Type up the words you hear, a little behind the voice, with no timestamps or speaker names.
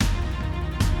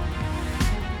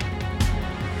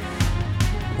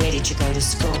teacher go to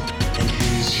school? And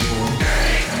here's your...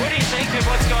 What do you think of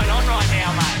what's going on right now,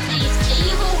 mate? These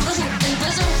evil little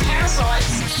invisible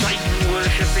parasites.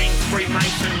 Satan-worshipping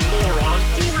Freemason moron.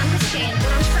 Do you understand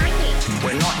what I'm saying?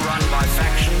 We're not run by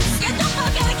factions. Get the fuck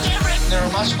out of camera! There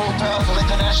are much more powerful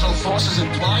international forces in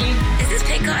play. Is this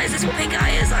pink eye? Is this what pink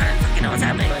eye is? I don't fucking know what's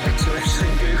happening.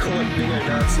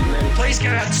 Please go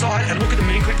outside and look at the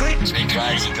moon quickly. It's been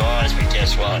crazy, guys, but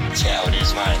guess what? It's how it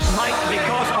is, mate. Mate,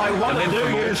 because I want to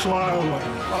do you slowly.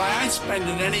 Well, I ain't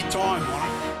spending any time on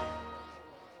it.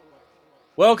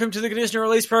 Welcome to the Conditional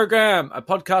Release Program, a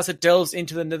podcast that delves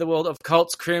into the netherworld of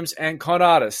cults, crims, and con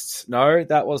artists. No,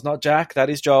 that was not Jack, that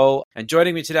is Joel. And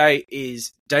joining me today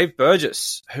is Dave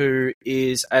Burgess, who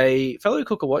is a fellow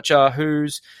cooker watcher who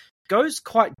goes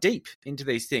quite deep into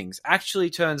these things, actually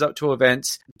turns up to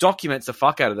events, documents the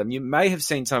fuck out of them. You may have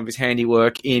seen some of his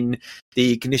handiwork in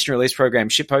the Conditional Release Program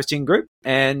shitposting group,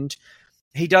 and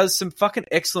he does some fucking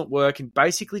excellent work in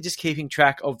basically just keeping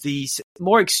track of these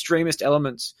more extremist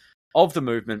elements of the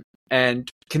movement and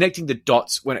connecting the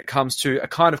dots when it comes to a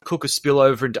kind of cooker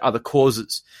spillover into other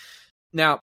causes.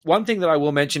 Now, one thing that I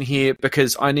will mention here,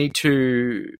 because I need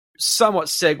to somewhat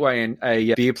segue in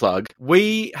a beer plug,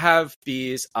 we have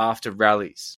beers after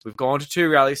rallies. We've gone to 2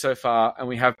 rallies so far and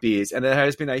we have beers, and there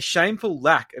has been a shameful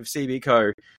lack of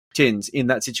CBCO tins in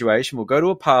that situation. We'll go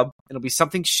to a pub and it'll be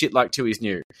something shit like 2 is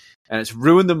new, and it's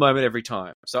ruined the moment every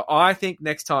time. So I think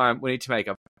next time we need to make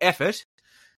an effort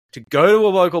to go to a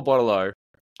local bottle-o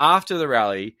after the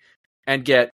rally and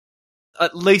get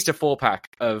at least a 4-pack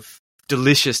of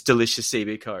delicious, delicious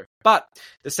CBCO. But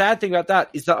the sad thing about that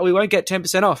is that we won't get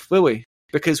 10% off, will we?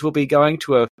 Because we'll be going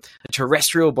to a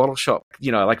terrestrial bottle shop,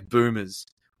 you know, like boomers.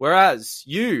 Whereas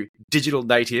you, digital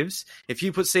natives, if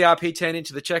you put CRP10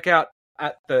 into the checkout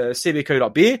at the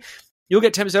cbco.beer, you'll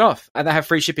get 10% off. And they have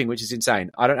free shipping, which is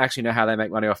insane. I don't actually know how they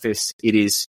make money off this. It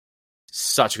is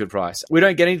such a good price. We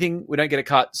don't get anything. We don't get a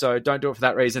cut. So don't do it for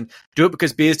that reason. Do it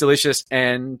because beer's delicious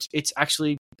and it's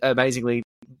actually amazingly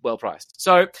well priced.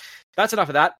 So that's enough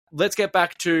of that. Let's get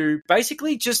back to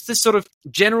basically just the sort of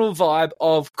general vibe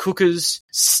of cookers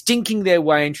stinking their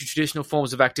way into traditional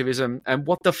forms of activism and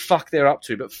what the fuck they're up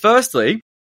to. But firstly,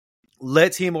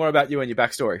 let's hear more about you and your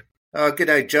backstory.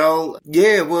 G'day, Joel.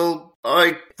 Yeah, well,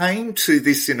 I came to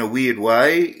this in a weird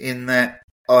way in that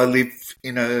I lived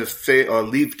in a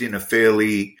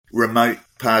fairly remote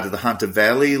part of the Hunter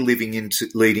Valley, leading into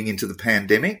the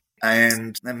pandemic,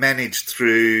 and I managed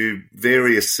through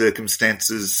various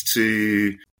circumstances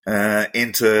to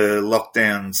enter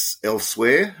lockdowns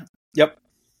elsewhere. Yep,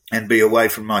 and be away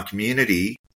from my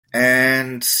community.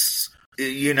 And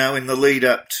you know, in the lead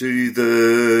up to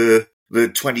the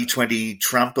 2020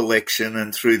 Trump election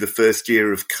and through the first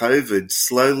year of COVID,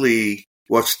 slowly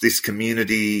watched this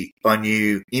community I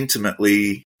knew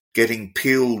intimately getting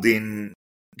peeled in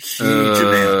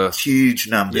huge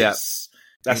numbers. Yeah,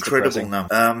 that's incredible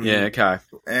numbers. Yeah, okay.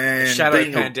 And shadow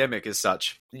pandemic as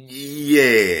such.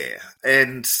 Yeah,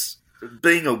 and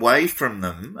being away from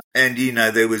them, and you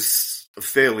know, there was a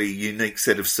fairly unique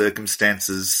set of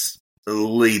circumstances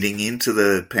leading into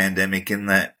the pandemic in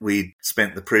that we'd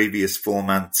spent the previous 4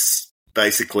 months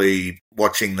basically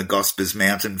watching the Gospers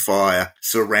Mountain fire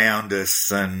surround us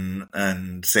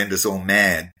and send us all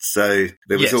mad. So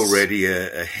there was already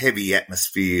a heavy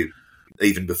atmosphere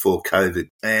even before COVID.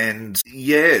 And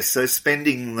yeah, so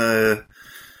spending the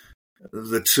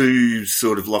 2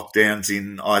 sort of lockdowns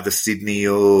in either Sydney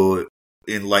or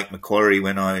in Lake Macquarie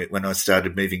when I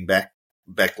started moving back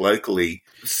locally.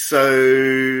 So,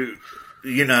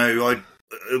 you know,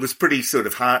 it was pretty sort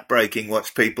of heartbreaking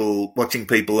watching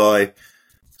people I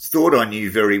thought I knew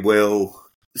very well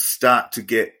start to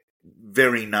get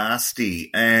very nasty.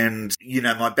 And, you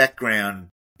know, my background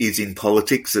is in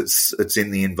politics. It's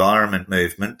in the environment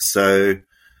movement. So,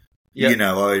 you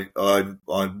know,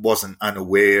 I wasn't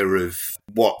unaware of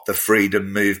what the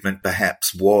freedom movement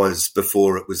perhaps was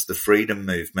before it was the freedom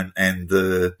movement and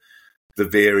the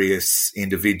various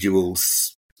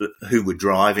individuals who were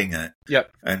driving it. Yep.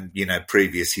 And, you know,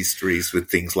 previous histories with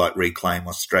things like Reclaim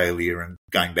Australia and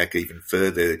going back even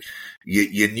further.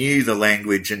 You knew the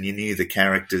language and you knew the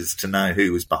characters to know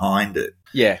who was behind it.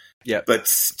 Yeah, yeah. But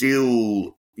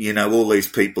still, you know, all these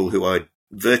people who I'd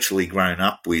virtually grown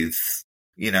up with,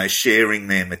 you know, sharing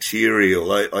their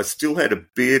material, I still had a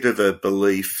bit of a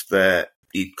belief that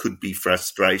it could be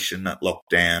frustration at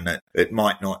lockdown. It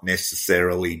might not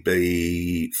necessarily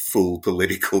be full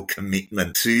political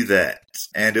commitment to that.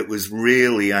 And it was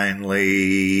really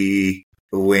only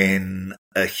when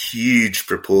a huge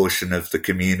proportion of the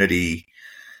community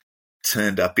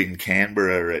turned up in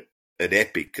Canberra at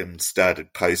Epic and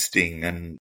started posting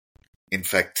and in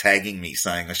fact, tagging me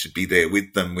saying I should be there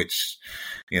with them, which,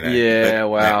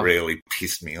 wow. that really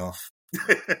pissed me off.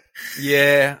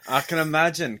 Yeah, I can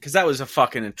imagine, because that was a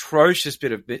fucking atrocious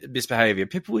bit of misbehaviour.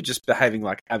 People were just behaving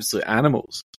like absolute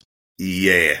animals.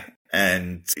 Yeah,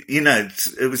 and,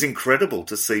 it was incredible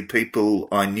to see people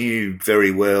I knew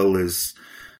very well as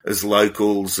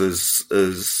locals, as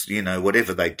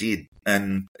whatever they did.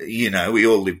 And, we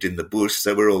all lived in the bush,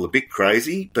 so we're all a bit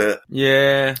crazy, but...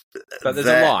 Yeah, but there's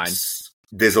a line.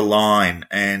 There's a line,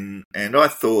 and I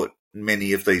thought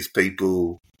many of these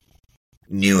people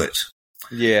knew it.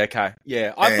 Yeah, okay.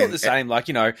 Yeah, I thought the same. Like,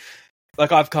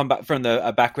 I've come back from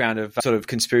a background of sort of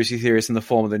conspiracy theorists in the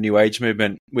form of the New Age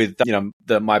movement with,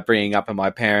 my bringing up of my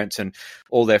parents and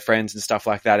all their friends and stuff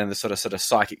like that in the sort of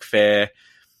psychic fair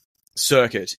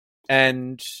circuit.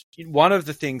 And one of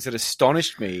the things that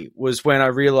astonished me was when I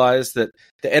realized that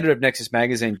the editor of Nexus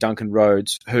magazine, Duncan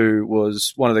Rhodes, who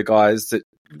was one of the guys that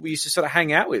we used to sort of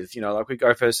hang out with, we'd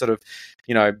go for sort of,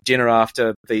 dinner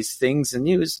after these things, and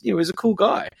he was a cool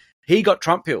guy. He got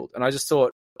Trump pilled, and I just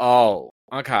thought, oh,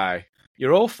 okay,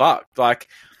 you're all fucked. Like,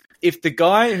 if the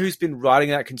guy who's been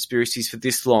writing out conspiracies for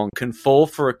this long can fall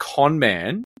for a con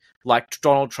man like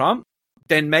Donald Trump,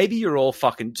 then maybe you're all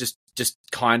fucking just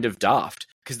kind of daft.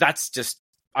 Because that's just,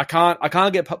 I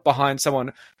can't get behind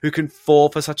someone who can fall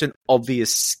for such an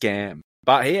obvious scam.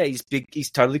 But yeah,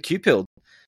 he's totally Q-pilled.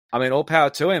 I mean, all power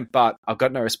to him, but I've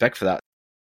got no respect for that.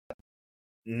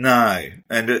 No,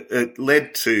 and it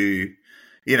led to,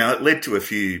 a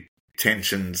few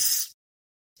tensions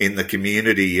in the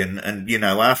community, and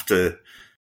after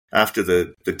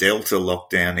the Delta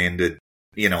lockdown ended,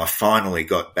 I finally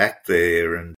got back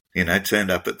there and, turned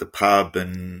up at the pub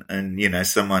and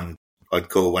someone I'd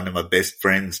call one of my best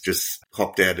friends just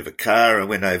hopped out of a car. I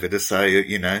went over to say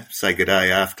good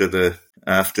day after the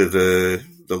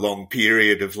long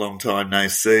period of long time no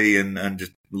see, and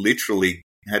just literally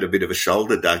had a bit of a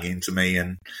shoulder dug into me,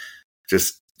 and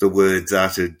just the words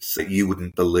uttered, "You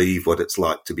wouldn't believe what it's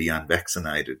like to be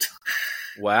unvaccinated."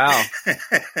 Wow.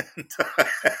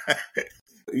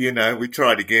 We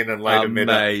tried again and later met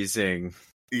up. Amazing.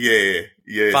 Yeah,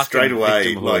 Fucking straight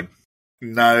away, victimhood. like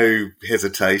no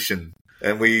hesitation.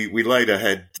 And we later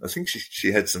had, I think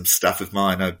she had some stuff of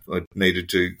mine I needed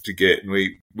to get, and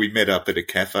we met up at a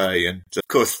cafe, and of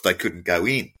course they couldn't go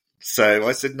in. So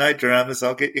I said, "No dramas,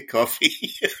 I'll get you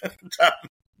coffee."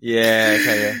 Yeah,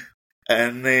 okay, yeah.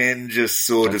 And then just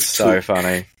sort That's of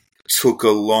funny. took a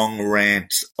long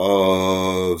rant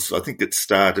of, I think it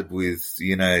started with,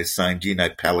 saying, "Do you know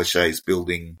Palaszczuk's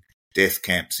building death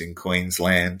camps in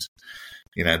Queensland?"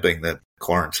 Being the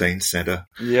quarantine centre.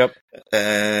 Yep.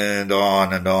 And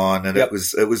on and on. And Yep.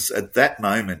 it was at that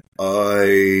moment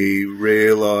I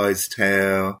realised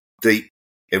how deep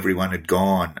everyone had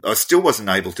gone. I still wasn't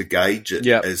able to gauge it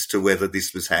as to whether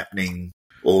this was happening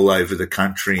all over the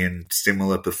country in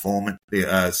similar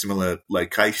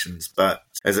locations. But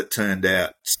as it turned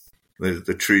out,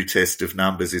 the true test of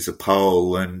numbers is a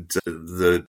poll, and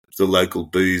the local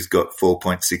booze got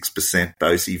 4.6%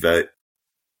 BOSI vote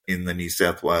in the New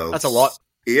South Wales. That's a lot.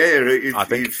 Yeah, I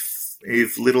think.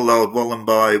 If little old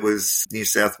Wollombi was New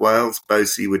South Wales,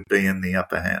 BOSI would be in the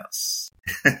upper house.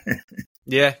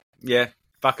 Yeah,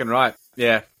 fucking right.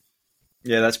 Yeah,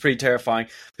 that's pretty terrifying.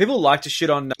 People like to shit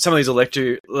on some of these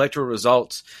electoral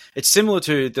results. It's similar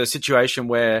to the situation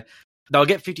where they'll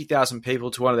get 50,000 people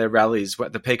to one of their rallies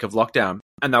at the peak of lockdown,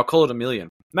 and they'll call it 1 million.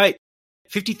 Mate,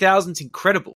 50,000's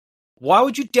incredible. Why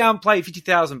would you downplay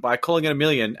 50,000 by calling it 1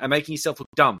 million and making yourself look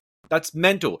dumb? That's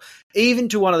mental. Even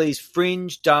to one of these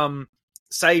fringe, dumb,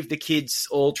 save the kids,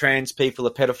 all trans people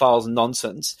are pedophiles and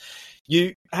nonsense,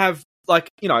 you have,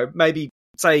 maybe,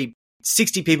 say,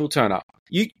 60 people turn up.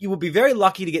 You will be very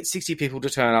lucky to get 60 people to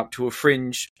turn up to a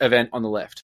fringe event on the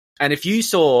left. And if you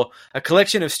saw a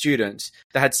collection of students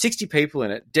that had 60 people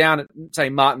in it down at, say,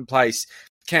 Martin Place,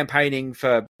 campaigning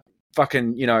for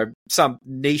fucking, some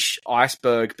niche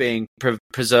iceberg being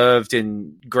preserved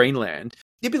in Greenland,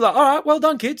 you'd be like, all right, well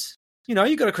done, kids.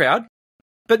 You got a crowd.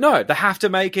 But no, they have to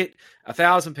make it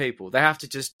 1,000 people. They have to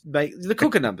just make the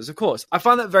cooker numbers, of course. I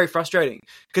find that very frustrating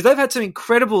because they've had some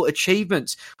incredible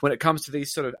achievements when it comes to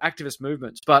these sort of activist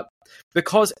movements. But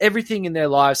because everything in their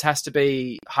lives has to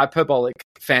be hyperbolic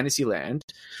fantasy land,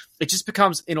 it just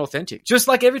becomes inauthentic, just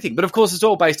like everything. But of course, it's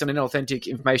all based on inauthentic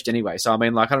information anyway. So, I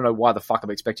mean, I don't know why the fuck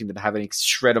I'm expecting them to have any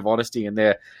shred of honesty in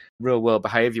their real world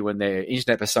behavior when their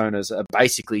internet personas are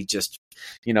basically just,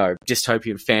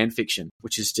 dystopian fan fiction,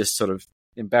 which is just sort of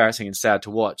embarrassing and sad to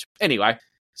watch. Anyway,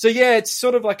 so yeah, it's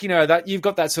sort of like, that you've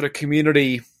got that sort of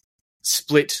community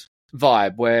split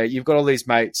vibe where you've got all these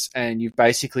mates and you've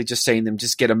basically just seen them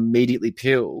just get immediately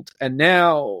peeled. And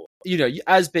now,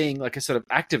 as being like a sort of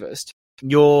activist,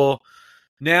 you're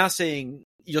now seeing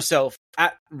yourself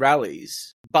at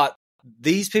rallies, but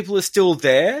these people are still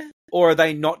there, or are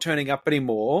they not turning up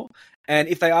anymore? And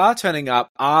if they are turning up,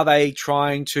 are they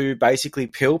trying to basically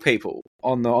peel people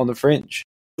on the fringe?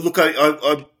 Look,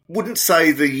 I wouldn't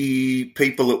say the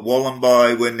people at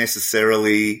Wollombi were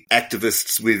necessarily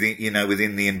activists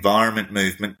within the environment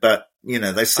movement, but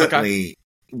they certainly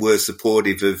were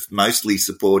mostly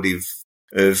supportive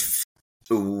of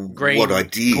green what I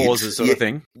did, causes sort of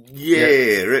thing. Yeah,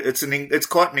 it's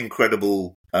quite an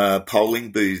incredible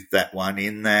polling booth, that one,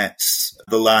 in that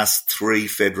the last 3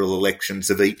 federal elections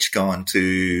have each gone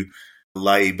to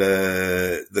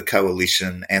Labor, the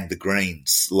Coalition, and the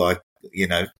Greens.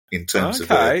 In terms of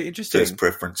a first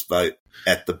preference vote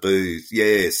at the booth.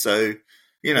 Yeah, so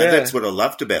that's what I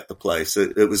loved about the place.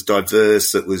 It was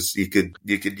diverse. It was you could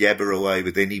yabber away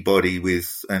with anybody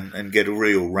and get a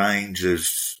real range of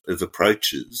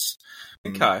approaches.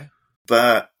 Okay,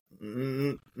 but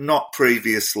not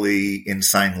previously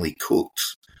insanely cooked.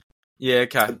 Yeah,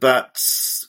 okay. But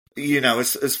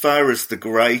as far as the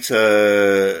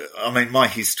greater, my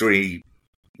history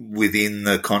within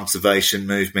the conservation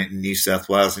movement in New South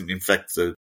Wales, and in fact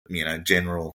the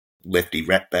general lefty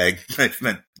ratbag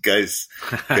movement goes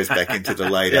back into the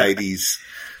late 80s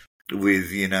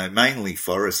with mainly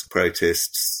forest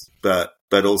protests, but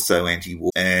also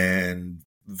anti-war and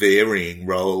varying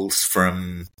roles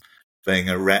from being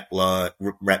a ratbag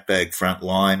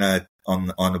frontliner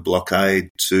on a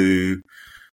blockade to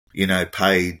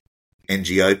paid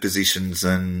NGO positions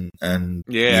and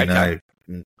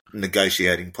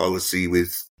negotiating policy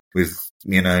with both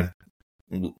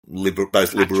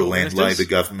Liberal and Labor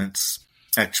governments,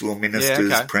 actual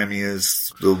ministers,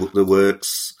 premiers, the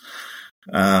works.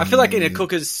 I feel like in a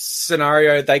Cooker's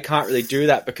scenario, they can't really do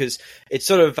that because it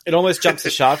almost jumps the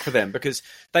shark for them, because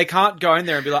they can't go in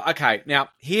there and be like, okay, now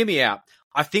hear me out.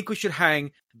 I think we should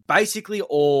hang basically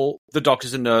all the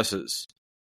doctors and nurses.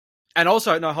 And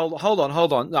also, no, hold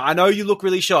on. No, I know you look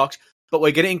really shocked, but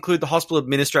we're going to include the hospital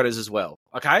administrators as well,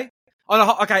 okay? Oh,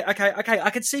 no, okay. I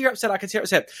can see you're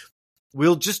upset.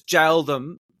 We'll just jail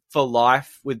them for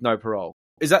life with no parole.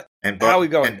 Is that how we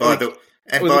go? By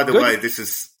the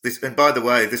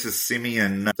way, this is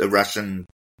Simeon, the Russian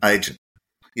agent.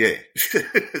 Yeah,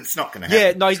 it's not going to happen.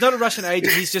 Yeah, no, he's not a Russian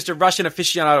agent. He's just a Russian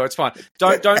aficionado. It's fine.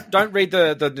 Don't read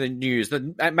the news.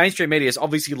 The mainstream media is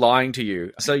obviously lying to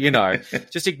you. So,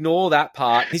 just ignore that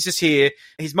part. He's just here.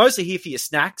 He's mostly here for your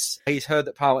snacks. He's heard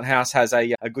that Parliament House has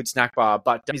a good snack bar,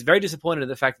 but he's very disappointed in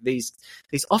the fact that these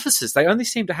officers, they only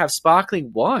seem to have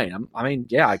sparkling wine.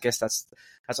 I guess that's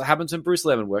what happens when Bruce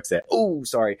Lemon works there. Oh,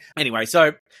 sorry. Anyway,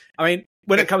 so, when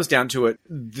it comes down to it,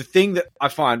 the thing that I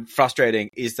find frustrating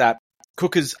is that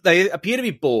Cookers, they appear to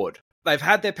be bored. They've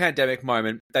had their pandemic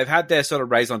moment. They've had their sort of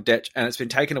raison d'etre, and it's been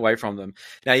taken away from them.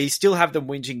 Now, you still have them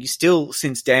whinging. You still,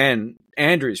 since Dan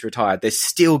Andrews retired, they're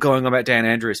still going on about Dan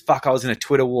Andrews. Fuck, I was in a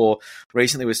Twitter war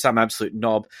recently with some absolute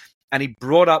knob, and he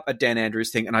brought up a Dan Andrews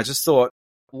thing, and I just thought,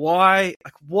 why?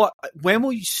 Like, what? When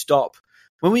will you stop?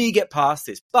 When will you get past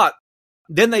this? But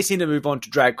then they seem to move on to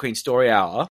Drag Queen Story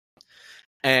Hour,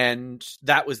 and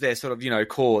that was their sort of,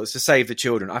 cause to save the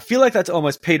children. I feel like that's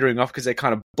almost petering off because they're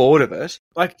kind of bored of it.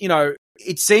 Like,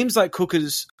 it seems like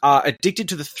Cookers are addicted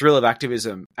to the thrill of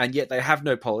activism, and yet they have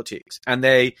no politics, and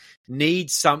they need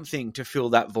something to fill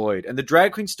that void. And the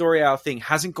Drag Queen Story Hour thing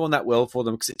hasn't gone that well for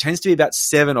them because it tends to be about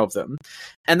 7 of them,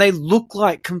 and they look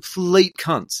like complete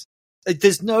cunts.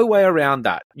 There's no way around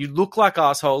that. You look like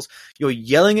assholes. You're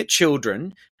yelling at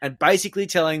children and basically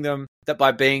telling them that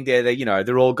by being there,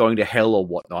 they're all going to hell or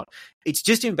whatnot. It's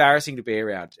just embarrassing to be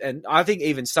around. And I think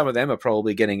even some of them are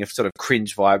probably getting a sort of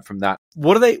cringe vibe from that.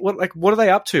 What are they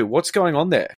up to? What's going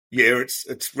on there? Yeah,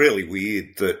 it's really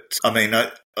weird that,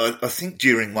 I think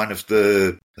during I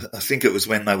think it was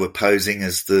when they were posing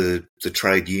as the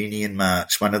trade union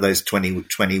march, one of those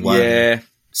 2021. Yeah.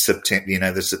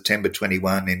 September, the September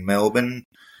 21 in Melbourne.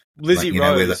 Lizzie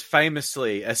Rose,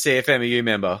 famously a CFMEU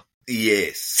member.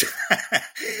 Yes.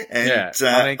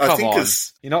 And, come on.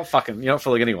 You're not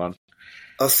fooling anyone.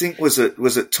 I think was it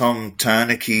Tom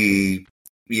Tarnacki,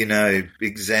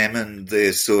 examined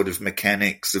their sort of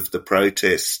mechanics of the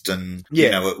protest, and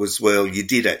it was, you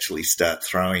did actually start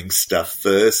throwing stuff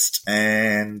first,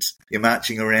 and you're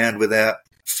marching around without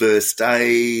first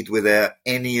aid, without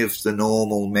any of the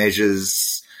normal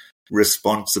measures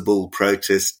responsible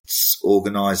protests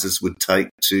organisers would take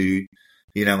to,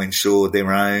 ensure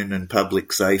their own and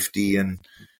public safety and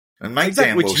make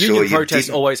damn well sure you protests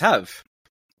always have.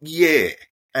 Yeah,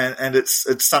 and it's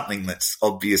something that's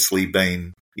obviously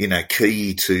been,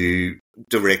 key to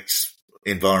direct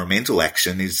environmental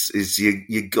action is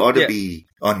you got to be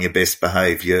on your best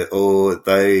behaviour or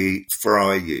they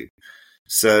fry you.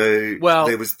 So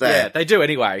there was that. Yeah, they do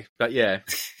anyway, but yeah.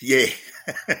 Yeah.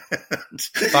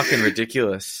 Fucking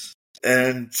ridiculous.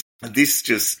 And this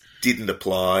just didn't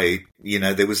apply.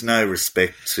 There was no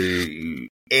respect to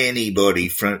anybody,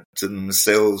 to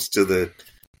themselves, to the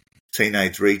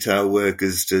teenage retail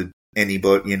workers, to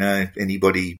anybody,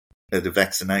 anybody at a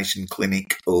vaccination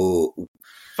clinic or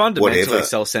fundamentally whatever.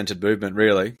 Self-centered movement,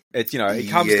 really. It's, it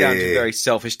comes down to very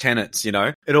selfish tenets,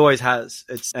 It always has.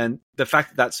 And the fact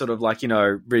that that's sort of like,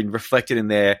 being reflected in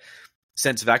their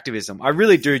sense of activism, I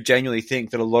really do genuinely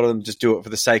think that a lot of them just do it for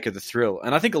the sake of the thrill.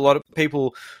 And I think a lot of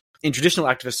people in traditional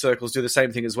activist circles do the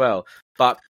same thing as well.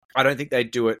 But I don't think they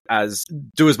do as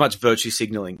much virtue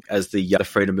signaling as the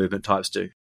freedom movement types do.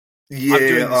 Yeah, I'm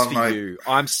doing this for you.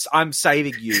 I'm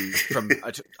saving you from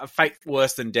a fate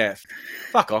worse than death.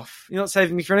 Fuck off. You're not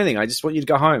saving me from anything. I just want you to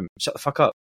go home. Shut the fuck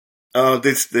up. Oh,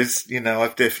 there's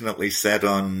I've definitely sat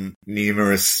on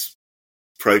numerous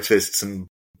protests and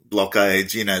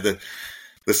blockades, the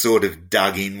sort of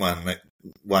dug in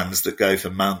ones that go for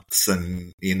months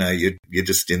and, you're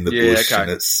just in the bush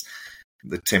and it's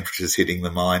the temperature's hitting the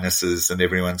minuses and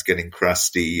everyone's getting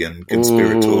crusty and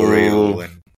conspiratorial. Ooh.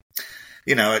 And,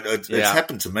 it's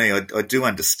happened to me. I do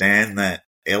understand that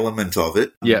element of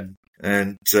it. Yeah.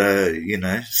 And,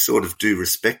 sort of do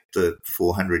respect the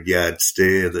 400-yard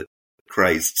stare, that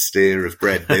crazed stare of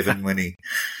Brad Bevan when he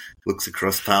looks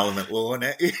across Parliament lawn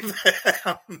at you.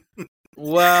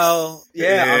 Well,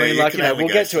 I mean, we'll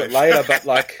get to it later, but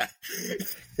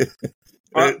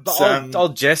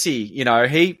old Jesse,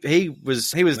 he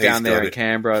was down there in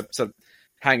Canberra, sort of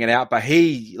hanging out, but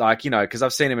he, because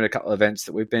I've seen him at a couple of events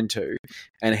that we've been to,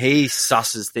 and he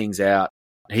susses things out.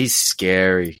 He's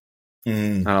scary. I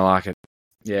don't like it.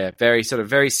 Yeah, very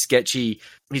sketchy.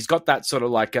 He's got that sort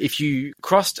of if you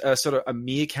crossed a sort of a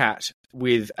meerkat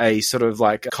with a sort of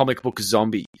a comic book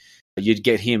zombie, you'd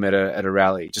get him at a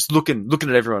rally, just looking at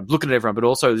everyone, but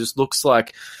also just looks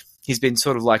like he's been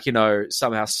sort of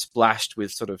somehow splashed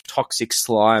with sort of toxic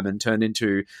slime and turned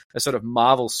into a sort of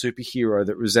Marvel superhero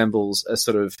that resembles a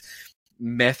sort of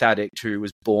meth addict who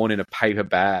was born in a paper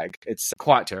bag. It's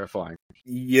quite terrifying.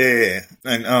 Yeah,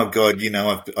 and oh god,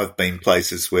 I've been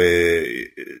places where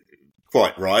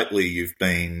quite rightly you've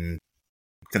been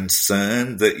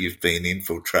concerned that you've been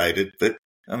infiltrated, but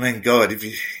I mean, God, if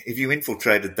you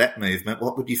infiltrated that movement,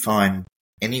 what would you find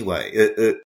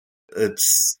anyway?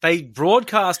 They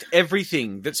broadcast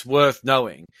everything that's worth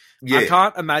knowing. Yeah. I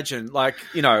can't imagine,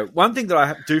 one thing that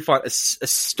I do find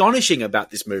astonishing about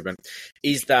this movement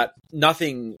is that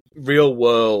nothing real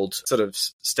world sort of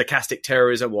stochastic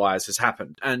terrorism wise has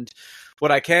happened. And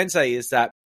what I can say is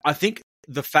that I think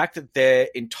the fact that their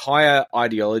entire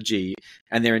ideology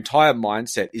and their entire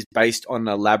mindset is based on an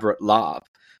elaborate LARP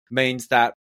means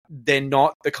that they're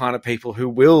not the kind of people who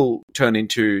will turn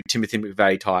into Timothy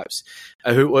McVeigh types,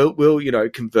 who will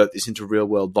convert this into real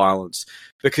world violence.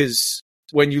 Because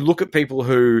when you look at people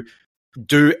who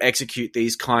do execute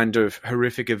these kind of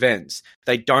horrific events,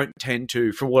 they don't tend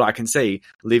to, from what I can see,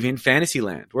 live in fantasy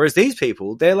land. Whereas these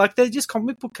people, they're just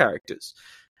comic book characters.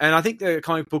 And I think the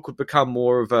comic book would become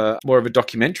more of a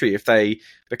documentary if they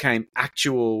became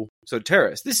actual sort of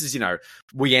terrorists. This is,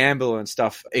 Weamble and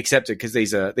stuff accepted because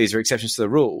these are exceptions to the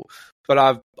rule.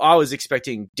 But I was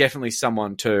expecting definitely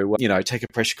someone to, take a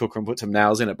pressure cooker and put some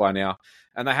nails in it by now,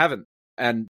 and they haven't.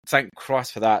 And thank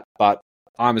Christ for that. But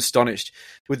I'm astonished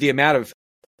with the amount of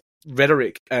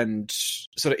rhetoric and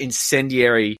sort of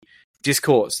incendiary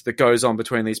discourse that goes on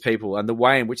between these people and the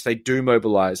way in which they do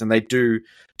mobilize and they do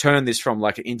turn this from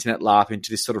an internet LARP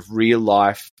into this sort of real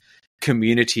life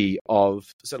community of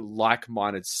sort of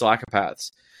like-minded psychopaths.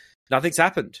 Nothing's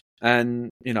happened. And,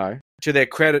 to their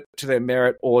credit, to their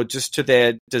merit, or just to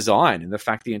their design and the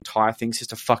fact the entire thing's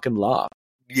just a fucking LARP.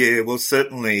 Yeah, well,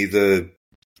 certainly the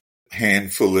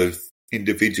handful of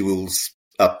individuals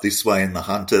up this way in the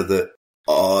Hunter that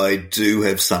I do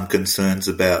have some concerns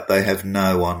about. They have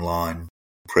no online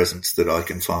presence that I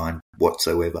can find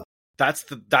whatsoever.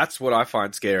 That's what I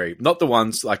find scary. Not the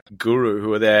ones like Guru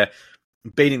who are there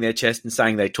beating their chest and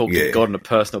saying they talk to God on a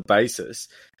personal basis.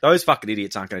 Those fucking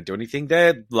idiots aren't going to do anything.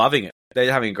 They're loving it.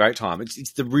 They're having a great time.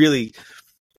 It's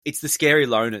the scary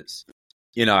loners,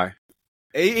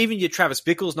 Even your Travis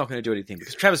Bickle's not going to do anything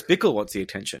because Travis Bickle wants the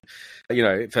attention,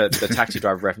 for the Taxi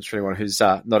Driver reference for anyone who's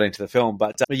not into the film.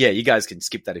 But you guys can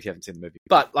skip that if you haven't seen the movie.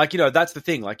 But that's the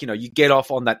thing. You get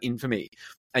off on that infamy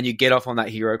and you get off on that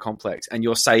hero complex and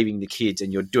you're saving the kids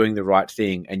and you're doing the right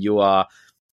thing and you are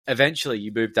eventually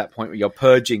you move to that point where you're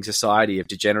purging society of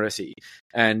degeneracy.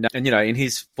 And in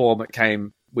his form, it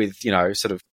came with,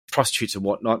 sort of prostitutes and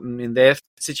whatnot. And in their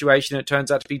situation, it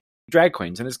turns out to be drag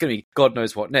queens. And it's going to be God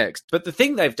knows what next. But the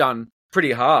thing they've done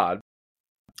pretty hard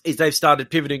is they've started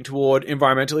pivoting toward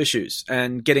environmental issues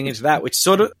and getting into that, which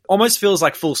sort of almost feels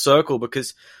like full circle,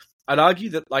 because I'd argue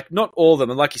that, like, not all of them,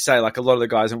 and like you say, like, a lot of the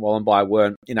guys in Wallenby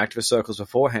weren't in activist circles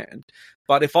beforehand.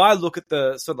 But if I look at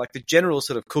the sort of like the general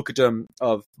sort of cookerdom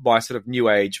of my sort of new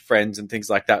age friends and things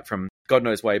like that from God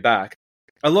knows way back,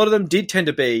 a lot of them did tend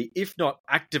to be, if not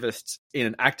activists in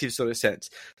an active sort of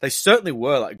sense, they certainly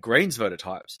were like Greens voter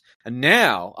types. And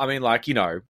now, I mean, like,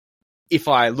 if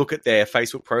I look at their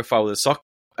Facebook profile with a sock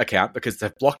account, because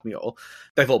they've blocked me all,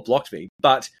 they've all blocked me,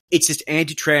 but it's just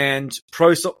anti-trans,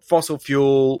 pro-fossil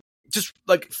fuel, just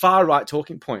like far right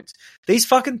talking points. These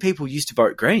fucking people used to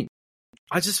vote Green.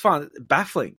 I just find it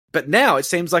baffling. But now it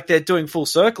seems like they're doing full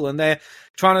circle and they're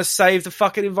trying to save the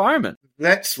fucking environment.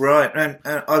 That's right. And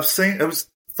I've seen, it was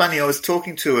funny, I was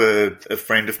talking to a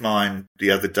friend of mine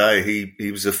the other day.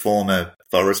 He was a former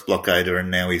forest blockader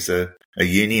and now he's a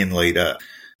union leader.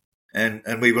 And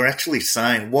we were actually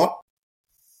saying, what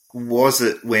was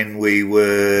it when we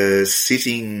were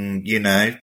sitting,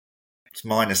 it's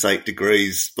 -8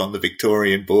 degrees on the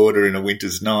Victorian border in a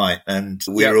winter's night, and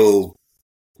we're all,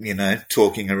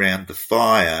 talking around the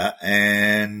fire,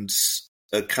 and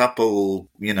a couple,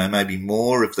 maybe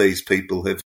more of these people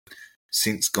have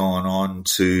since gone on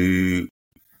to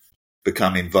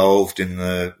become involved in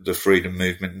the freedom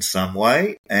movement in some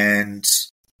way. And,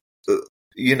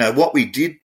 what we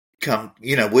did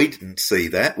we didn't see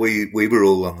that. We were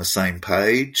all on the same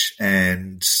page,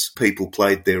 and people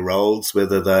played their roles,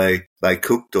 whether they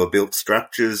cooked or built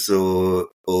structures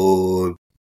or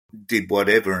did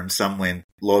whatever, and some went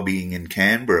lobbying in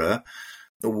Canberra.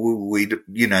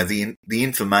 The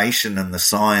information and the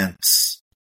science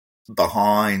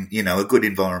behind, a good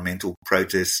environmental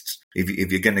protest,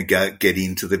 if you're going to get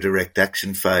into the direct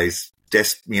action phase,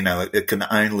 it can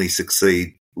only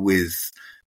succeed with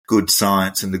good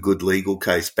science and a good legal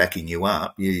case backing you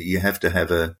up. You have to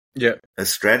have a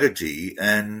strategy.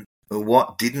 And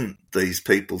what didn't these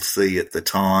people see at the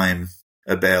time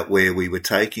about where we were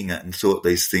taking it, and thought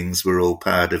these things were all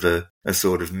part of a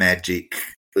sort of magic,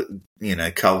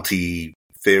 culty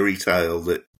fairy tale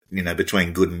that,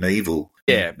 between good and evil.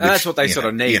 Yeah, that's what they sort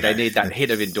of need. They need that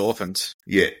hit of endorphins.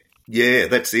 Yeah,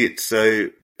 that's it.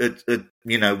 So,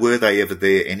 were they ever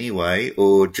there anyway,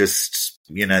 or just,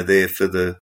 there for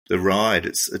the ride?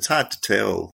 It's hard to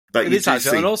tell. But it is hard to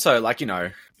tell. And also, like,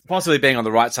 possibly being on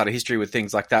the right side of history with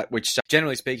things like that, which,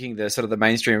 generally speaking, the sort of the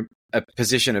mainstream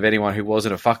position of anyone who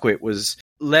wasn't a fuckwit was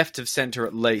left of centre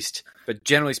at least. But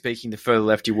generally speaking, the further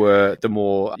left you were, the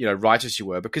more, righteous you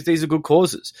were, because these are good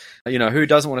causes. Who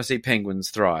doesn't want to see penguins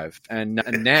thrive? And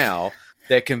now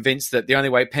they're convinced that the only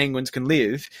way penguins can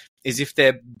live is if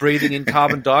they're breathing in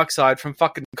carbon dioxide from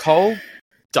fucking coal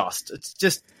dust. It's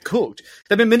just cooked.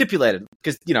 They've been manipulated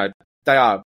because, they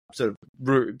are sort of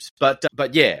rubes. But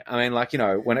yeah, I mean, like,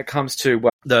 when it comes to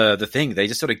the thing, they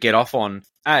just sort of get off on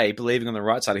A, believing on the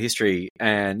right side of history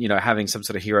and, having some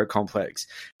sort of hero complex,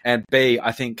 and B,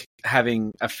 I think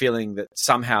having a feeling that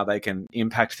somehow they can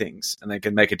impact things and they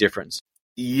can make a difference.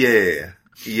 Yeah.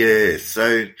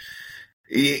 So,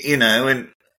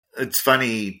 and it's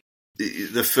funny,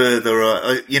 the further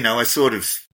I sort of,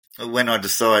 when I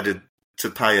decided to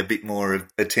pay a bit more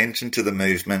attention to the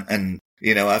movement, and,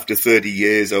 after 30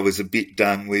 years, I was a bit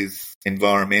done with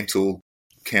environmental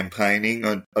campaigning.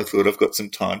 I thought I've got some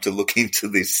time to look into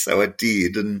this, so I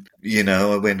did. And,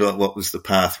 I went on what was the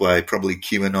pathway, probably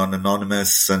QAnon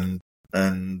Anonymous and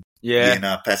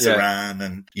Passaran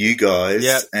and you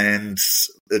guys, and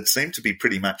it seemed to be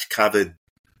pretty much covered,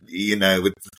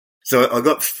 so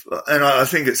I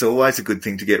think it's always a good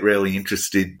thing to get really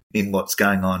interested in what's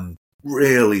going on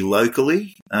really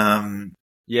locally,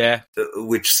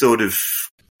 which sort of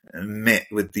met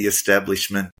with the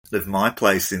establishment of my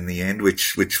place in the end,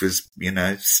 which was,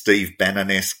 Steve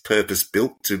Bannon-esque,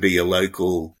 purpose-built to be a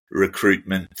local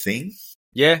recruitment thing.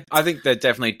 Yeah, I think they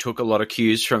definitely took a lot of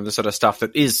cues from the sort of stuff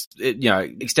that is,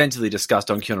 extensively discussed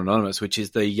on QAnon Anonymous, which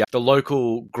is the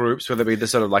local groups, whether it be the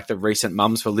sort of like the recent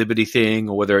Mums for Liberty thing,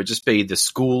 or whether it just be the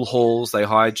school halls they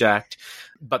hijacked.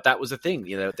 But that was the thing,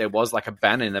 there was like a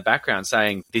banner in the background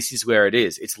saying, this is where it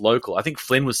is. It's local. I think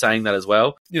Flynn was saying that as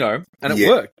well, and it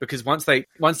worked, because once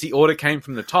the order came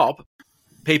from the top,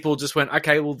 people just went,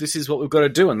 okay, well, this is what we've got to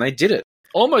do. And they did it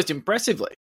almost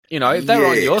impressively. If they were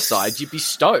on your side, you'd be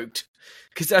stoked,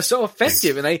 because they're so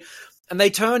effective, and they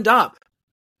turned up.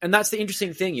 And that's the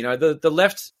interesting thing, the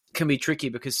left can be tricky,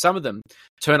 because some of them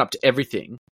turn up to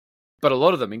everything but a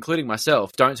lot of them, including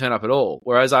myself, don't turn up at all.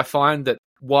 Whereas I find that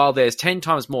while there's 10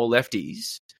 times more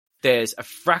lefties, there's a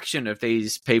fraction of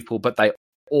these people, but they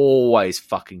always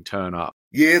fucking turn up.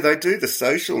 Yeah, they do the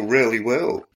social really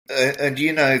well. And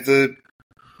you know,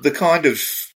 the kind of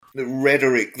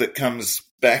rhetoric that comes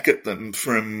back at them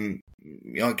from,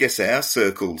 I guess, our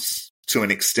circles to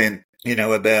an extent, you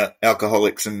know, about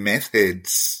alcoholics and meth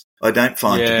heads, I don't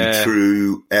find to be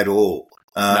true at all.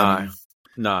 No.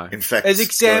 In fact, there's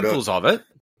examples of it,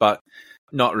 but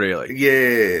not really.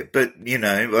 Yeah, but, you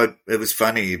know, it was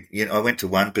funny. You know, I went to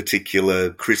one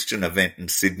particular Christian event in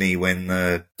Sydney when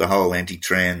the whole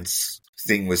anti-trans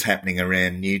thing was happening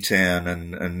around Newtown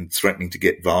and threatening to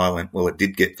get violent. Well, it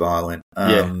did get violent.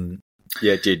 Yeah,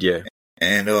 it did, yeah.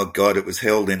 And, oh, God, it was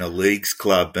held in a leagues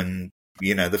club. And,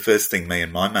 you know, the first thing me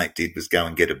and my mate did was go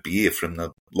and get a beer from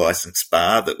the licensed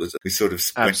bar that was, we sort of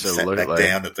went and sat back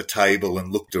down at the table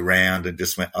and looked around and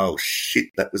just went, oh, shit,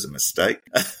 that was a mistake.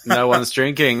 No one's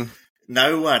drinking.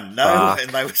 No one, and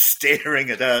they were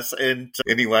staring at us. And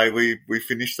anyway, we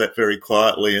finished that very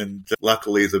quietly, and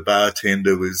luckily the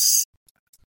bartender was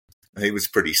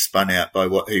pretty spun out by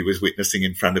what he was witnessing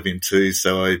in front of him too,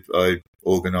 so I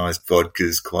organised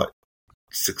vodkas quite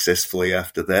successfully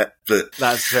after that. But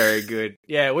that's very good.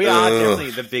 Yeah, we are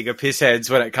definitely the bigger pissheads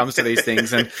when it comes to these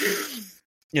things, and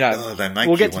you know,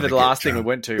 we'll get to the last thing we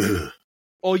went to.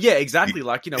 Oh, yeah, exactly.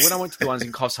 Like, you know, when I went to the ones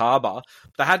in Coffs Harbour,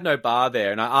 they had no bar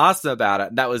there, and I asked them about it,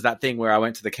 and that was that thing where I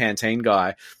went to the canteen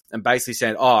guy and basically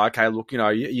said, oh, okay, look, you know,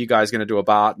 you guys going to do a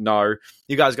bar? No.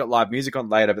 You guys got live music on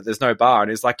later, but there's no bar. And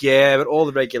he's like, yeah, but all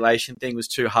the regulation thing was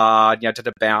too hard. You had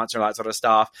to bounce and all that sort of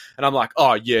stuff. And I'm like,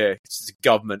 oh, yeah, it's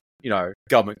government, you know,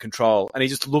 government control. And he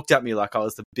just looked at me like I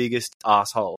was the biggest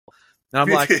asshole. And I'm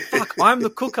like, fuck, I'm the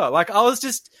cooker. Like, I was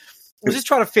just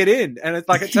trying to fit in. And it's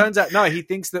like, it turns out, no, he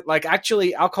thinks that, like,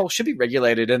 actually alcohol should be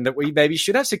regulated and that we maybe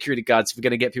should have security guards if we're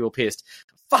going to get people pissed.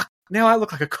 Fuck, now I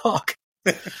look like a cock.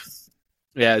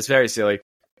 Yeah, it's very silly.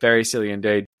 Very silly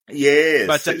indeed. Yeah.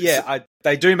 But,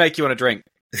 they do make you want to drink.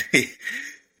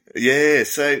 Yeah,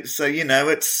 so, you know,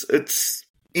 it's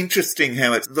interesting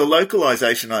how the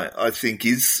localisation, I think,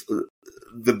 is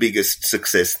the biggest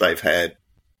success they've had.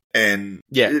 And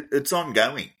it's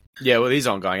ongoing. Yeah, well, it is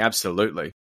ongoing,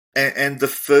 absolutely. And the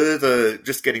further,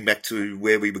 just getting back to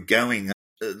where we were going,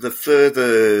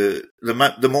 the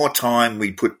more time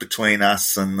we put between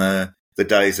us and the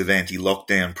days of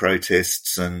anti-lockdown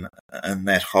protests and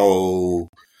that whole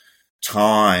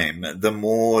time, the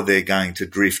more they're going to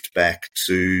drift back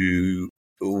to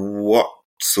what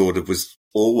sort of was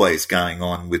always going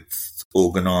on with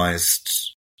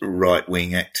organised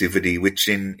right-wing activity, which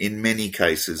in many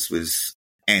cases was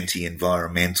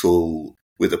anti-environmental,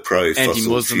 with a pro-fossil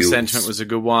anti-Muslim fuels sentiment was a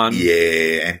good one.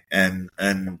 Yeah, and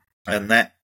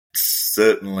that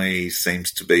certainly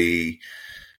seems to be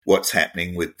what's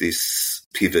happening with this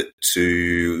pivot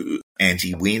to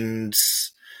anti-wind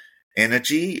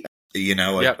energy. You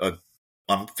know,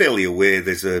 I'm fairly aware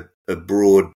there's a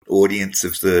broad audience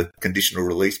of the Conditional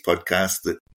Release podcast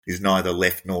that is neither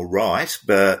left nor right,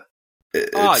 but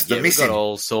it's the missing. We've got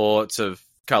all sorts of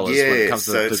colours when it comes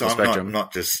to the political spectrum. I'm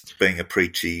not just being a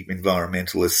preachy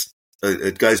environmentalist.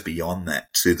 It goes beyond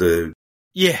that to the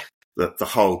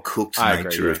whole cooked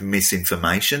nature of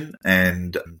misinformation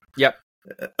and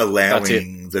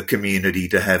allowing the community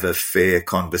to have a fair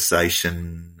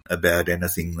conversation about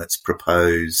anything that's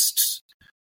proposed,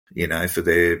 you know, for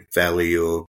their valley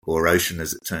or ocean,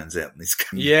 as it turns out in this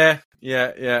country. Yeah.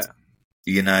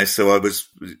 You know, so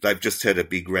they've just had a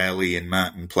big rally in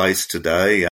Martin Place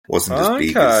today. Wasn't as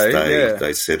big as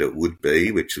they said it would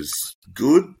be, which was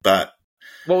good, but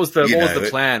what was the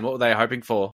plan? What were they hoping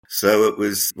for? So it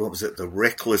was, the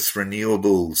Reckless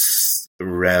Renewables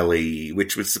rally,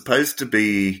 which was supposed to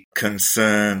be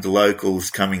concerned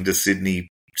locals coming to Sydney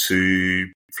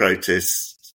to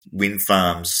protest wind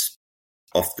farms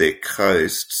off their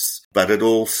coasts, but it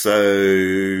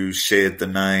also shared the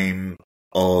name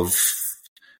of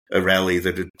a rally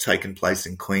that had taken place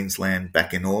in Queensland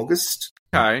back in August.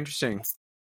 Okay, interesting.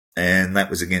 And that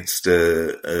was against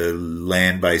a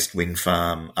land-based wind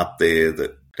farm up there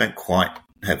that don't quite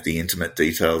have the intimate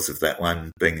details of that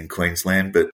one being in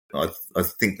Queensland, but I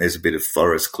think there's a bit of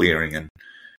forest clearing and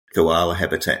koala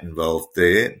habitat involved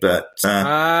there. But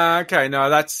okay, no,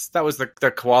 that was the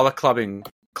koala clubbing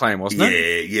claim, wasn't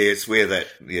it? Yeah, it's where that.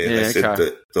 They said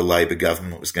that the Labor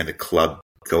government was going to club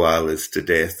koalas to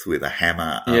death with a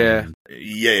hammer. I mean,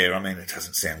 it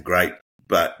doesn't sound great.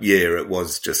 But, yeah, it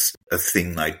was just a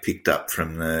thing they picked up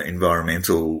from the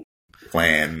environmental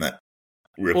plan that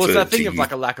referred to... Well, it's that thing of,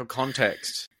 like, a lack of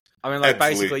context. I mean, like,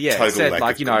 basically, it said,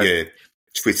 like, you know... Yeah,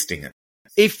 twisting it.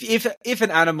 if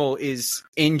an animal is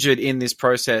injured in this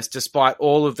process, despite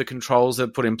all of the controls that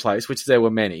are put in place, which there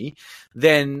were many,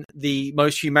 then the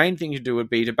most humane thing to do would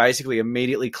be to basically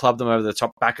immediately club them over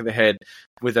the back of the head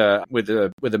with a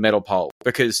metal pole.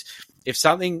 Because if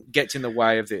something gets in the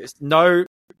way of this, no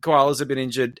koalas have been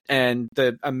injured, and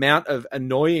the amount of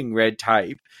annoying red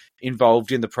tape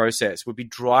involved in the process would be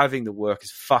driving the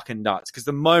workers fucking nuts. Because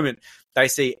the moment they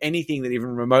see anything that even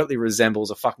remotely resembles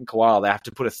a fucking koala, they have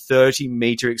to put a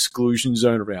 30-meter exclusion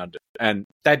zone around it. And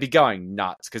they'd be going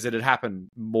nuts because it'd happen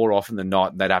more often than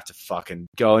not, and they'd have to fucking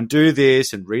go and do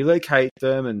this and relocate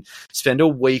them and spend a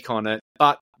week on it.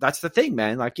 But that's the thing,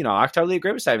 man. Like, you know, I totally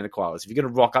agree with saving the koalas. If you're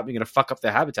going to rock up, you're going to fuck up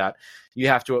their habitat, you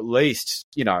have to at least,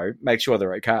 you know, make sure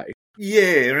they're okay.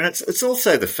 Yeah, and it's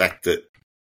also the fact that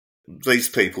these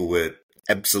people were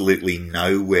absolutely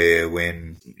nowhere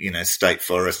when, you know, State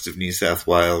Forests of New South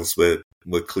Wales were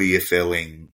clear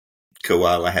felling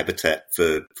koala habitat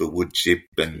for wood chip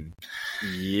and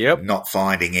not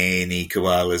finding any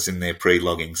koalas in their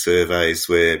pre-logging surveys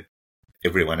where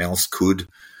everyone else could.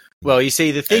 Well, you see,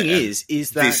 the thing is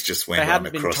that this just went they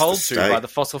hadn't been told to by the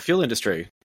fossil fuel industry.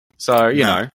 So, you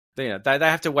know, they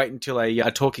have to wait until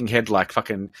a talking head like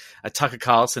fucking a Tucker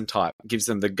Carlson type gives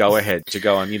them the go-ahead to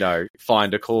go and, you know,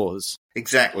 find a cause.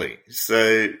 Exactly.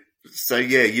 So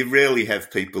yeah, you rarely have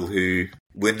people who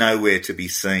were nowhere to be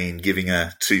seen giving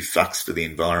a two fucks for the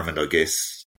environment, I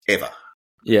guess, ever.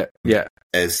 Yeah.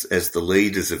 As the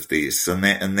leaders of this. And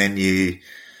then you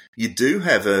do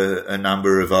have a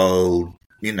number of old,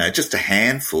 you know, just a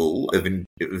handful of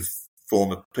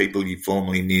former people you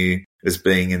formerly knew as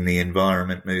being in the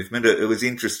environment movement. It was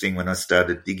interesting when I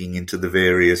started digging into the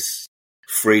various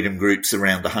freedom groups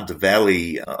around the Hunter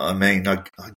Valley. I mean,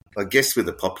 I guess with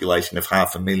a population of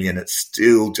 500,000, it's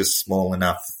still just small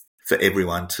enough for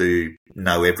everyone to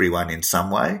know everyone in some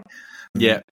way.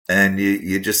 Yeah. And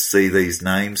you just see these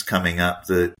names coming up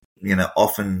that, you know,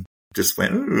 often just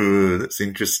went, ooh, that's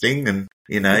interesting. And,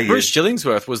 you know... Bruce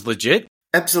Shillingsworth was legit.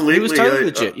 Absolutely. He was totally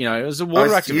legit. You know, it was a water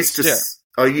activist.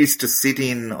 I used to sit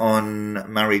in on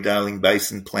Murray-Darling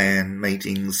Basin Plan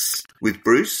meetings with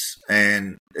Bruce,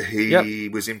 and he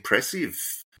was impressive,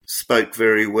 spoke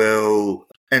very well,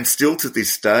 and still to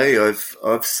this day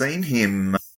I've seen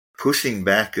him pushing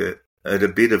back at a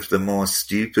bit of the more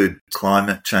stupid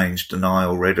climate change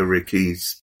denial rhetoric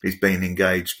he's been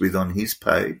engaged with on his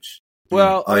page.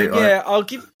 Well,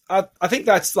 I think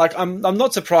that's like, I'm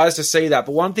not surprised to see that,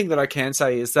 but one thing that I can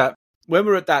say is that when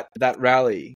we were at that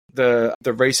rally, the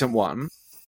recent one,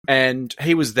 and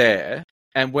he was there,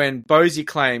 and when Bosie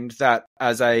claimed that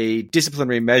as a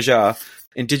disciplinary measure,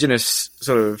 Indigenous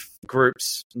sort of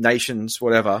groups, nations,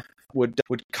 whatever, would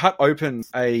cut open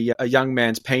a young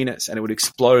man's penis and it would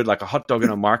explode like a hot dog in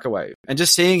a microwave. And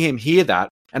just seeing him hear that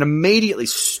and immediately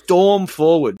storm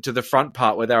forward to the front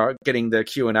part where they were getting the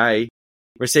Q&A,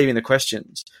 receiving the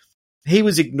questions, he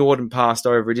was ignored and passed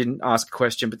over. He didn't ask a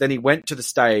question, but then he went to the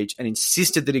stage and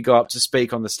insisted that he go up to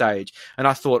speak on the stage. And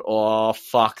I thought, oh,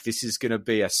 fuck, this is going to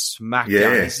be a smackdown. Yeah.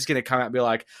 This is going to come out and be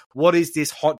like, what is this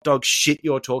hot dog shit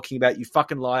you're talking about, you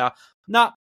fucking liar?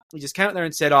 Nah, he just came out there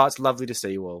and said, oh, it's lovely to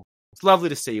see you all. It's lovely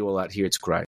to see you all out here. It's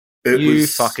great. You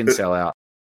fucking sell out.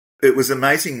 It was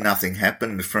amazing nothing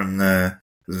happened from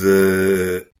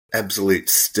the absolute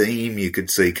steam you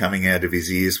could see coming out of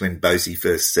his ears when Bosie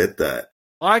first said that.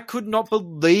 I could not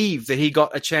believe that he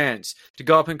got a chance to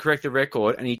go up and correct the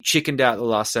record and he chickened out at the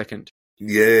last second.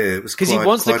 Yeah, it was because he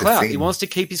wants the clout. He wants to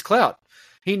keep his clout.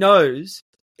 He knows,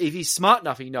 if he's smart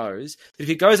enough, he knows that if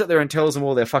he goes up there and tells them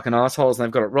all they're fucking assholes and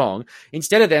they've got it wrong,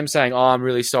 instead of them saying, oh, I'm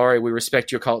really sorry, we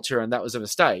respect your culture and that was a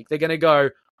mistake, they're going to go,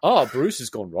 oh, Bruce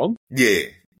has gone wrong.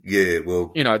 Yeah,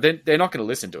 well... You know, they're not going to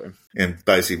listen to him. And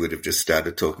Bosie would have just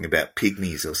started talking about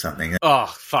pygmies or something. Oh,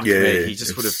 fuck me. He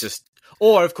just would have just...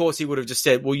 Or, of course, he would have just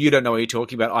said, well, you don't know what you're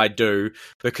talking about. I do,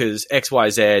 because X, Y,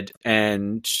 Z,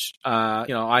 and,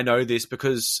 you know, I know this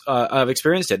because I've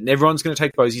experienced it. And everyone's going to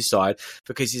take Bosie's side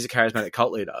because he's a charismatic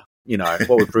cult leader. You know,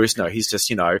 what would Bruce know? He's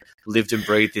just, you know, lived and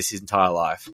breathed this his entire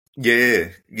life. Yeah,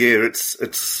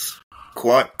 it's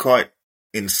quite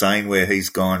insane where he's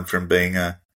gone from being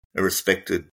a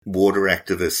respected water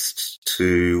activist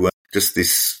to just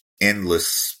this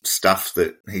endless stuff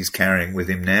that he's carrying with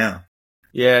him now.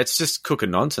 Yeah, it's just cooking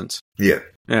nonsense. Yeah,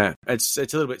 it's a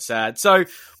little bit sad. So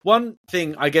one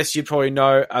thing I guess you probably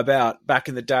know about back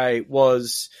in the day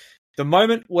was the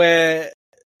moment where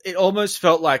it almost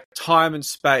felt like time and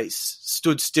space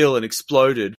stood still and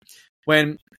exploded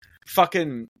when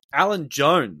fucking Alan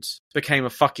Jones became a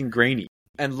fucking greenie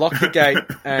and locked the gate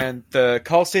and the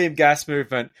coal seam gas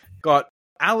movement got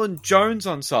Alan Jones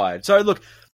on side. So look,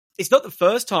 it's not the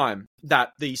first time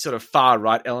that the sort of far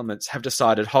right elements have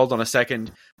decided, hold on a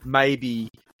second, maybe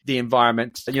the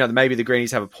environment, maybe the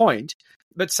Greenies have a point.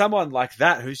 But someone like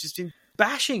that who's just been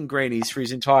bashing Greenies for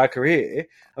his entire career,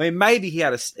 I mean, maybe he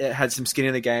had some skin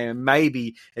in the game, and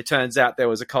maybe it turns out there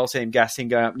was a coal seam gas thing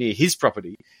going up near his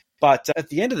property. But at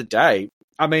the end of the day,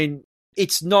 I mean,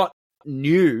 it's not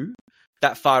new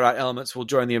that far-right elements will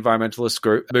join the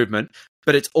environmentalist movement,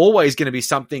 but it's always going to be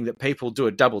something that people do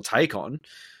a double take on.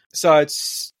 So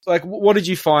it's like, what did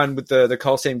you find with the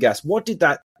coal seam gas? What did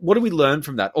we learn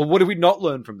from that? Or what did we not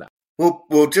learn from that?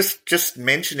 Well, just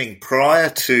mentioning prior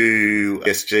to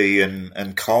SG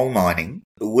and coal mining,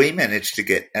 we managed to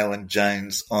get Alan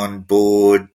Jones on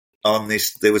board on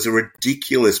this. There was a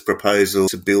ridiculous proposal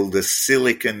to build a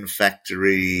silicon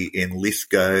factory in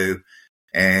Lithgow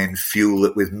and fuel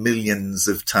it with millions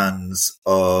of tons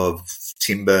of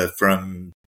timber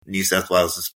from New South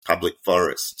Wales' public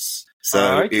forests.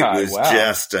 So it was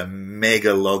just a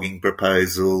mega logging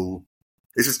proposal.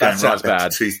 This is going right back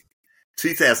to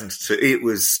 2002. It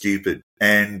was stupid.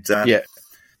 And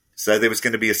so there was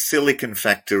going to be a silicon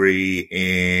factory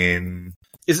in...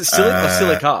 Is it silica or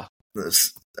silica?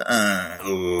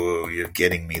 You're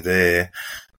getting me there.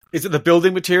 Is it the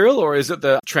building material or is it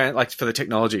for the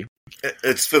technology?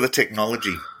 It's for the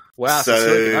technology. Wow. So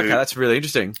okay, that's really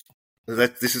interesting.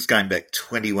 This is going back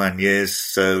 21 years,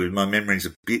 so my memory's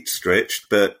a bit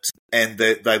stretched, and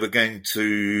they were going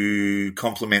to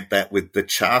complement that with the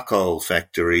charcoal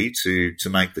factory to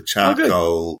make the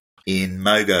charcoal in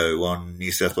Mogo on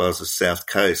New South Wales' south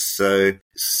coast. So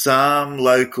some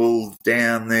local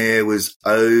down there was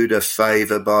owed a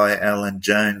favour by Alan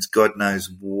Jones. God knows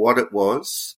what it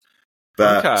was.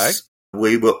 But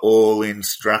we were all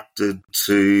instructed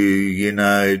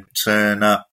to, turn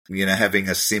up, having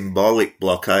a symbolic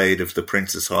blockade of the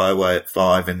Princess Highway at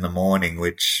 5 a.m,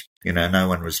 which, no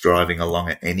one was driving along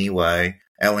it anyway.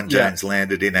 Alan Jones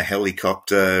landed in a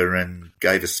helicopter and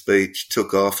gave a speech,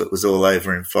 took off. It was all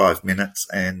over in 5 minutes,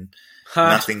 and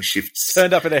nothing shifts.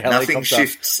 Turned up in a helicopter. Nothing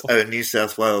shifts a New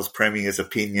South Wales Premier's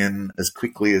opinion as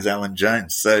quickly as Alan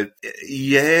Jones. So,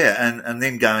 and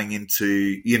then going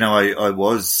into, I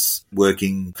was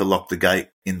working for Lock the Gate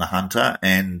in the Hunter,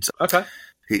 and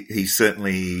he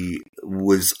certainly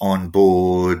was on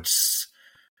board,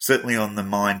 certainly on the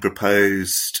mine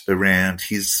proposed around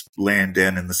his land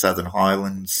down in the Southern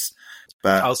Highlands.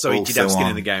 But so he did have skin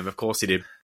in the game, of course he did.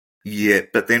 Yeah,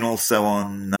 but then also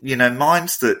on,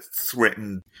 mines that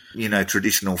threaten,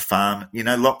 traditional farm.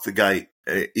 Lock the Gate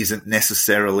isn't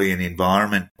necessarily an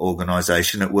environment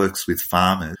organisation. It works with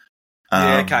farmers.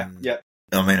 I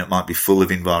mean, it might be full of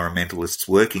environmentalists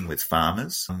working with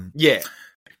farmers.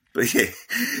 But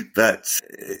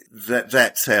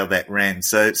that's how that ran.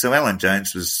 So Alan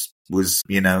Jones was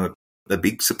a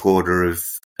big supporter of,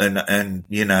 and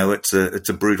it's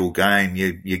a brutal game.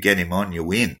 You get him on, you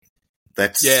win.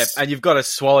 And you've got to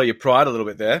swallow your pride a little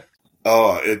bit there.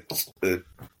 Oh,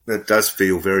 it does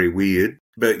feel very weird.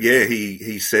 But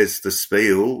he says the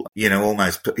spiel,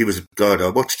 almost, I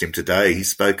watched him today. He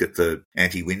spoke at the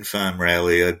anti-wind farm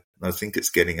rally. I think it's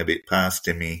getting a bit past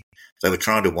him. They were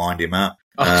trying to wind him up.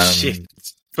 Oh, shit.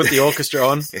 Put the orchestra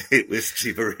on. It was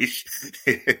gibberish.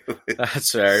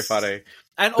 That's very funny.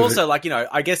 And also,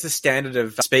 I guess the standard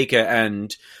of speaker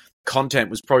and content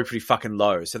was probably pretty fucking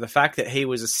low. So the fact that he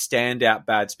was a standout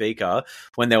bad speaker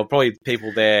when there were probably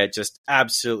people there just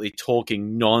absolutely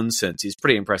talking nonsense is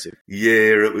pretty impressive.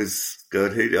 Yeah, it was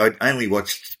good. I only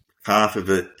watched half of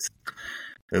it.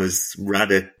 There was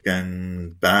Ruddock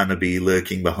and Barnaby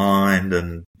lurking behind,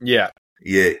 and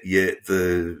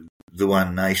the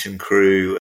One Nation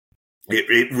crew.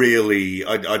 It really,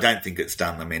 I don't think it's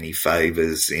done them any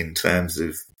favours in terms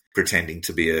of pretending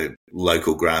to be a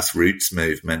local grassroots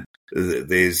movement.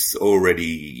 There's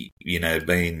already,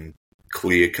 been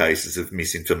clear cases of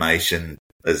misinformation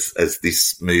as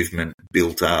this movement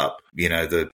built up.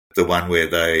 The one where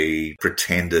they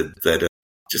pretended that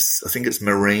I think it's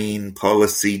Marine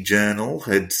Policy Journal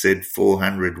had said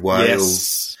 400 whales.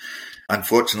 Yes.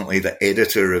 Unfortunately, the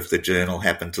editor of the journal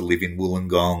happened to live in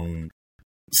Wollongong,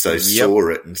 so saw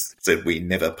it and said we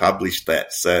never published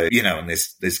that. So, and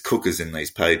there's cookers in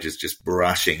these pages just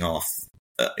brushing off,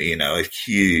 a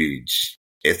huge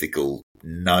ethical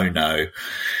no-no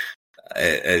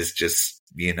as just,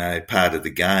 part of the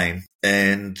game.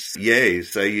 And,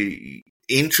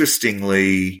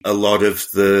 interestingly, a lot of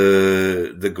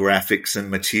the graphics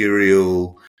and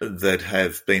material that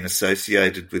have been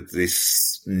associated with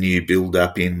this new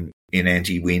build-up in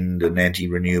anti-wind and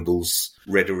anti-renewables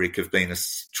rhetoric have been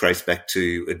traced back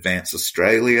to Advance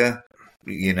Australia.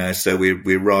 So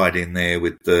we're right in there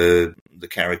with the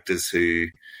characters who,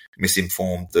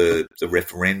 misinformed the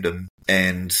referendum,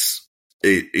 and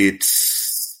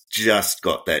it's just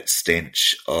got that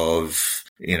stench of,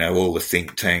 all the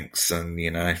think tanks and,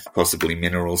 possibly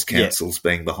minerals councils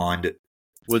being behind it.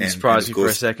 Wouldn't surprise me for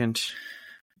a second.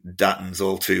 Dutton's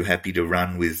all too happy to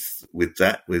run with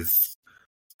that.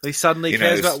 He suddenly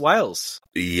cares about whales.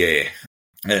 Yeah.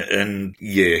 And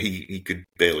he could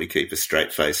barely keep a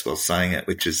straight face while saying it,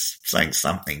 which is saying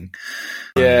something.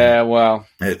 Yeah, well.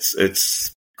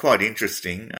 It's quite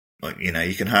interesting.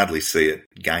 You can hardly see it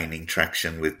gaining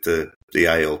traction with the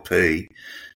ALP.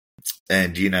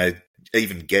 And,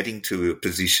 even getting to a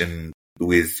position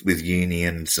with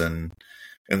unions and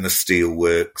the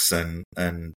steelworks and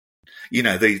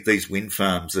these wind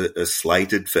farms are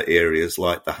slated for areas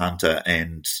like the Hunter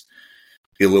and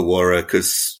Illawarra,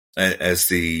 because as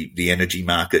the energy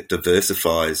market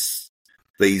diversifies,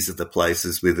 these are the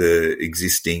places with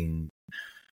existing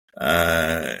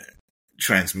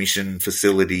transmission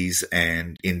facilities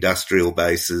and industrial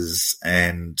bases,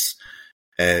 and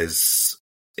as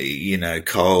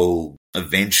coal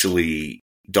eventually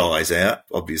dies out,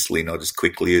 obviously not as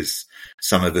quickly as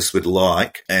some of us would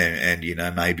like, and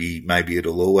maybe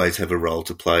it'll always have a role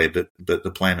to play, but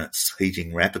the planet's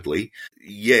heating rapidly.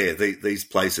 Yeah, these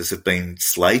places have been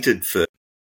slated for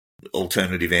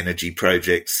alternative energy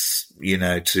projects,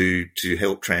 to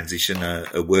help transition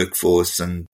a workforce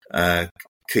and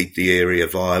keep the area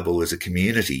viable as a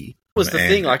community. Was the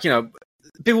thing,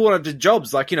 people wanted the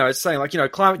jobs, it's saying,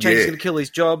 climate change is going to kill these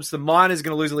jobs, the miners are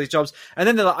going to lose all these jobs, and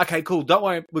then they're like, okay, cool, don't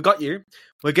worry, we got you.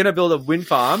 We're going to build a wind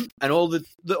farm, and all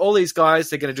these guys,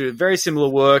 they're going to do very similar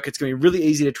work. It's going to be really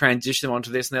easy to transition them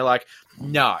onto this, and they're like,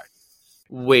 no,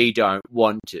 we don't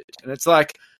want it. And it's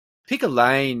like, pick a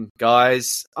lane,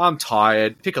 guys. I'm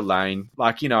tired. Pick a lane.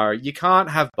 You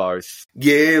can't have both.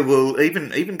 Yeah, well,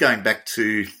 even going back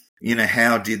to,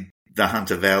 how did the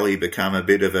Hunter Valley become a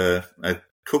bit of a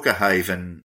cooker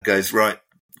haven, goes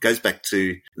back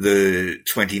to the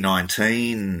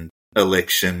 2019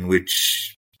 election,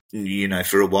 which,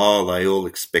 for a while they all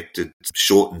expected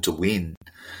Shorten to win.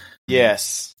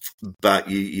 Yes. But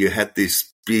you had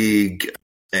this big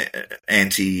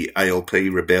anti-ALP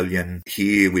rebellion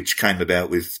here, which came about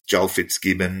with Joel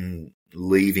Fitzgibbon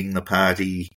leaving the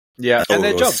party. Yeah, and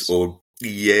their jobs.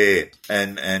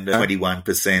 And a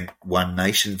 21% One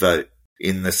Nation vote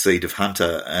in the seat of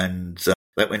Hunter, and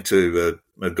that went to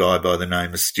a guy by the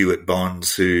name of Stuart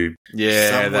Bonds, who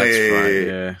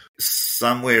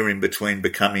somewhere in between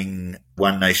becoming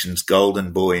One Nation's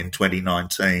golden boy in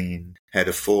 2019, had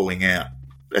a falling out,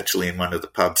 actually in one of the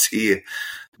pubs here,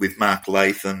 with Mark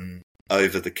Latham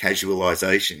over the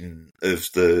casualisation of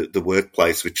the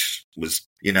workplace, which was,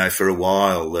 for a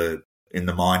while in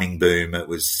the mining boom,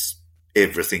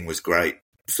 everything was great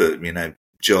for,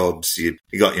 jobs. You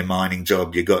got your mining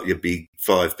job, you got your big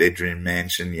 5-bedroom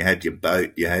mansion, you had your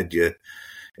boat, you had your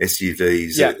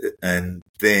SUVs, and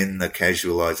then the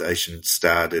casualisation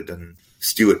started, and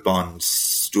Stuart Bonds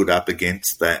stood up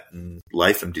against that, and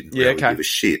Latham didn't really give a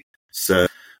shit. So,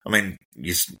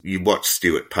 you watch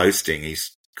Stuart posting,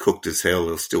 he's cooked as hell,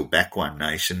 he'll still back One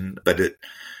Nation, but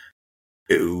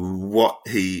what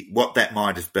that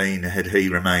might have been had he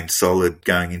remained solid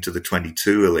going into the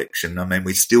 22 election.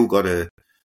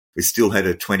 We still had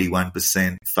a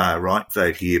 21% far right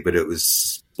vote here, but it was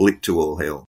split to all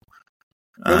hell.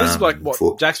 Well, this is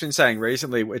what Jack's been saying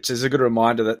recently, which is a good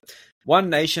reminder that One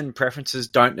Nation preferences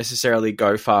don't necessarily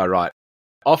go far right.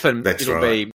 Often it'll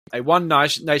be a One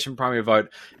Nation primary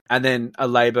vote and then a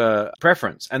Labour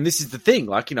preference. And this is the thing,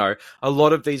 a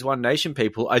lot of these One Nation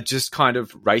people are just kind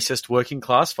of racist working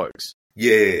class folks.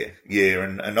 Yeah,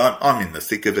 and I'm in the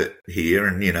thick of it here,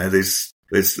 and there's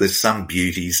some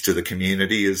beauties to the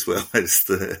community as well as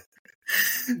the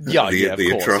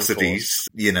atrocities,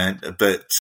 but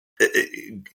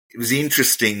it was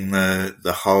interesting,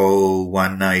 the whole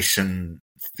One Nation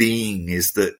thing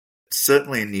is that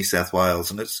certainly in New South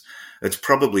Wales, and it's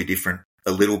probably different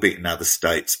a little bit in other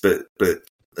states, but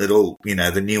it all,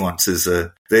 the nuances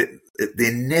are, they're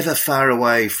never far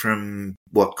away from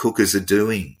what cookers are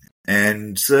doing.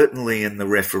 And certainly in the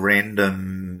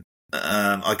referendum,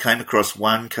 I came across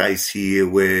one case here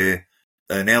where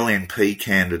an LNP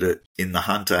candidate in the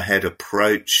Hunter had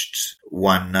approached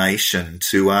One Nation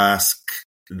to ask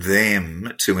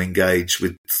them to engage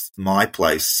with my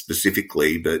place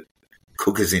specifically, but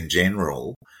cookers in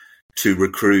general, to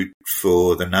recruit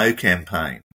for the No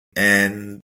campaign.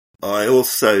 And I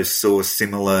also saw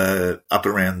similar up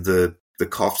around the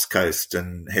Coffs Coast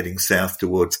and heading south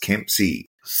towards Kempsey.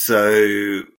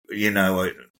 So,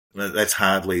 that's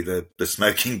hardly the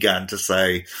smoking gun to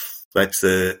say that's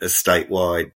a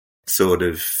statewide sort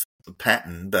of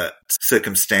pattern, but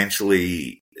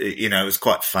circumstantially, you know, it was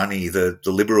quite funny. The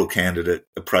Liberal candidate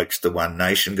approached the One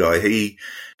Nation guy.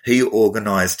 He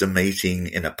organised a meeting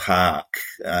in a park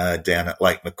down at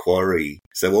Lake Macquarie.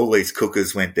 So all these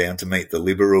cookers went down to meet the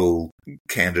Liberal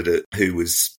candidate who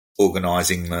was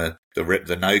organising the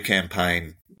No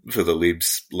campaign for the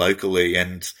Libs locally,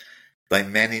 and they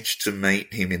managed to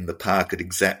meet him in the park at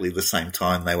exactly the same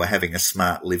time they were having a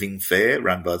smart living fair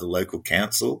run by the local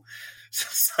council.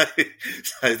 So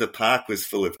the park was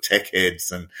full of tech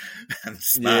heads and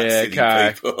smart city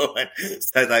people. And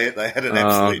so they had an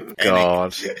absolute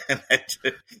panic and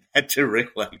had to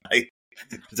relocate.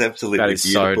 It's absolutely that is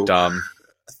beautiful. So dumb.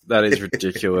 That is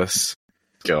ridiculous.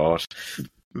 God.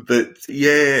 But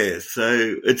yeah,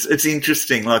 so it's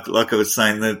interesting. Like I was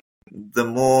saying, the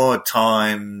more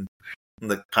time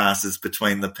that passes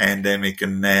between the pandemic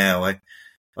and now,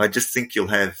 I just think you'll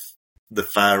have the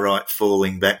far right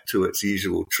falling back to its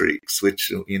usual tricks,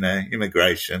 which, you know,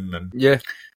 immigration and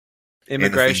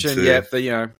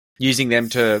using them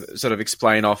to sort of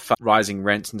explain off rising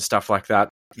rents and stuff like that.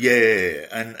 Yeah,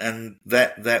 and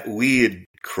that weird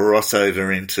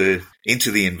crossover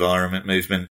into the environment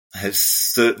movement has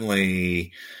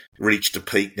certainly reached a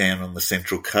peak down on the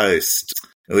Central Coast,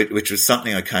 which was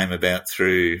something I came about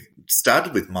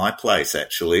started with My Place,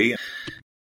 actually.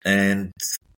 And,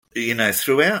 you know,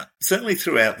 throughout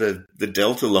the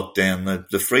Delta lockdown,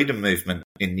 the freedom movement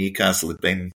in Newcastle had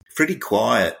been pretty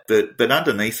quiet, but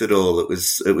underneath it all, it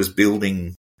was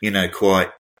building, you know, quite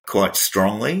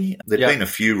strongly. There'd been a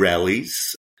few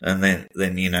rallies, and then,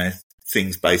 you know,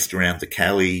 things based around the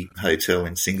Cali Hotel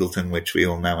in Singleton, which we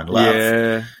all know and love.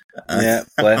 Yeah,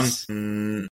 bless.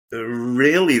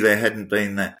 Really, there hadn't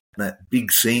been that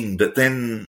big thing. But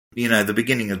then, you know, the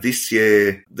beginning of this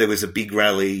year, there was a big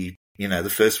rally, you know, the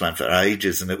first one for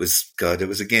ages, and it was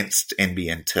against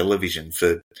NBN television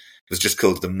it was just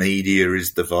called The Media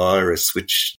is the Virus,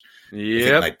 which I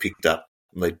think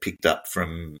they picked up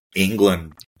from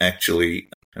England, actually,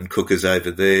 and cookers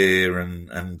over there,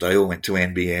 and they all went to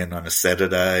NBN on a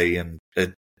Saturday, and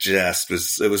it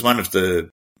was one of the,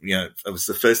 you know, it was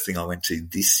the first thing I went to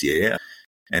this year,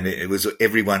 and it was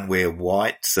everyone wear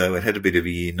white, so it had a bit of a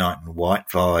Unite and White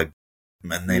vibe.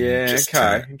 And then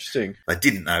interesting. I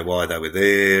didn't know why they were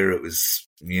there. It was,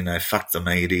 you know, fuck the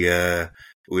media,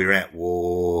 we're at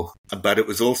war. But it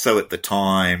was also at the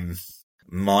time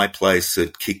My Place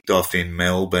had kicked off in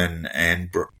Melbourne,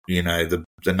 and, you know,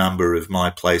 the number of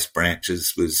My Place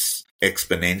branches was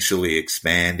exponentially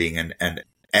expanding and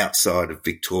outside of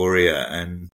Victoria,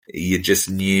 and you just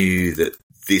knew that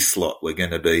this lot were going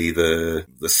to be the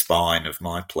spine of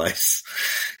My Place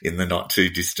in the not too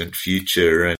distant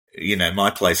future. And, you know, My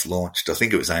Place launched, I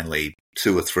think it was only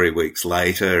 2 or 3 weeks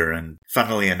later, and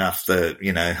funnily enough,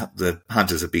 the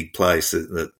Hunter's a big place,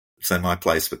 so My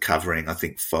Place were covering, I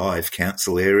think, 5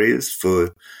 council areas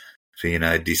for you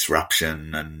know,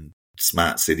 disruption and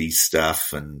smart city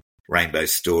stuff and rainbow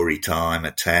story time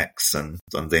attacks, and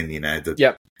then, you know,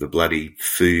 the bloody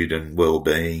food and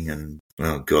well-being and,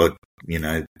 oh God, you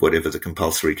know, whatever the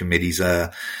compulsory committees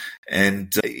are.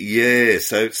 And so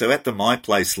at the My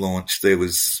Place launch, there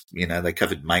was, you know, they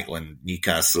covered Maitland,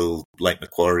 Newcastle, Lake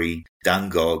Macquarie,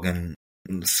 Dungog,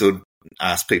 and sort of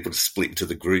asked people to split into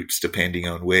the groups depending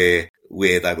on where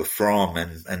they were from,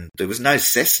 and there was no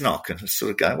Cessnock, and I was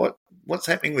sort of going, what's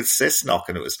happening with Cessnock?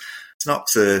 And it was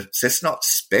Cessnock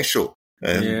special.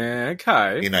 Yeah,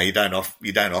 okay. You know, you don't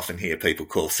often hear people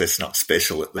call Cessnock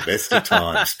special at the best of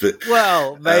times, but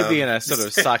well, maybe in a sort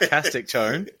of sarcastic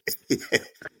tone.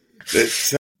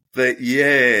 But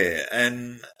yeah,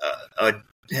 and I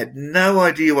had no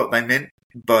idea what they meant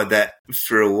by that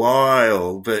for a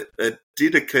while, but it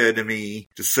did occur to me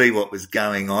to see what was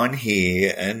going on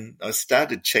here, and I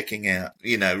started checking out,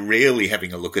 you know, really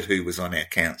having a look at who was on our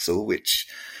council, which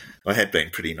I had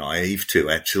been pretty naive to,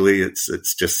 actually.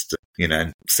 It's just, you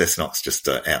know, Cessnock's just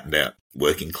an out-and-out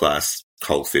working-class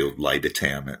coalfield labour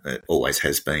town. It always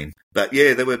has been. But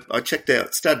yeah,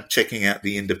 started checking out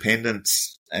the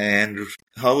independents, and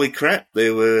holy crap,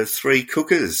 there were 3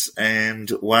 cookers, and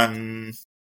one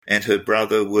and her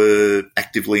brother were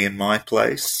actively in My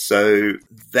Place. So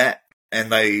that,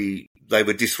 and they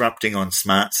were disrupting on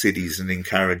smart cities and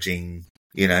encouraging,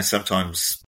 you know,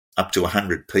 sometimes up to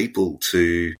 100 people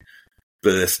to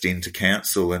burst into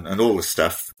council, and all the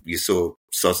stuff you saw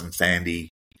Soz and Sandy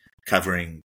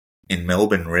covering in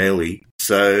Melbourne, really.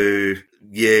 So,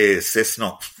 yeah,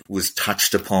 Cessnock was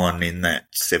touched upon in that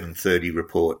 7:30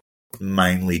 report,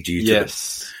 mainly due to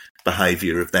the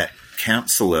behaviour of that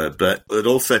councillor, but it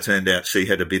also turned out she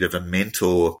had a bit of a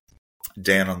mentor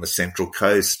down on the Central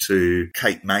Coast to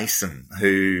Kate Mason,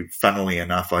 who, funnily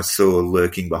enough, I saw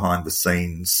lurking behind the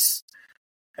scenes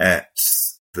at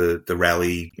the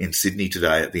rally in Sydney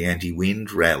today, at the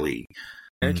anti-wind rally.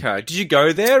 Okay. Did you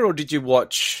go there or did you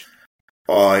watch?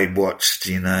 I watched,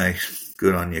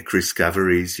 good on you, Chris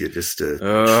Goveries. You're just a trooper,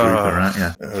 aren't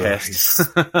you? Pest.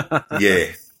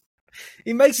 Yeah.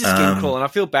 He makes his skin crawl, and I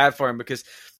feel bad for him because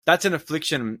that's an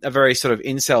affliction, a very sort of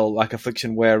incel-like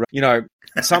affliction where,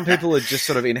 some people are just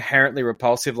sort of inherently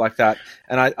repulsive like that.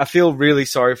 And I feel really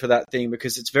sorry for that thing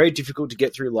because it's very difficult to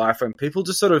get through life when people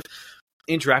just sort of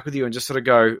interact with you and just sort of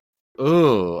go,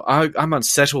 oh, I'm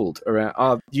unsettled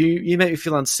around. You make me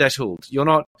feel unsettled. You're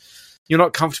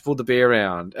not comfortable to be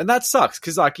around. And that sucks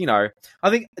because, I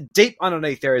think deep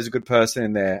underneath there is a good person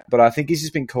in there, but I think he's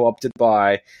just been co-opted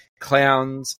by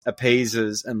clowns,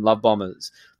 appeasers, and love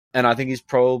bombers. And I think he's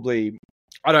probably,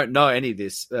 I don't know any of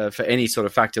this for any sort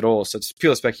of fact at all, so it's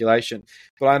pure speculation.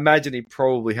 But I imagine he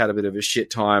probably had a bit of a shit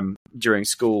time during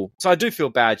school. So I do feel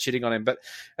bad shitting on him. But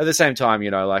at the same time,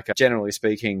 generally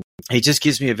speaking, he just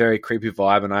gives me a very creepy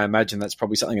vibe. And I imagine that's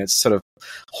probably something that's sort of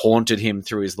haunted him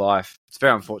through his life. It's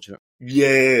very unfortunate.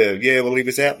 Yeah. Well, he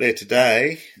was out there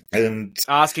today and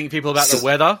asking people about the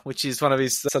weather, which is one of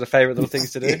his sort of favourite little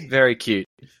things to do. Very cute.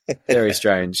 Very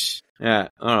strange. Yeah.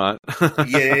 All right.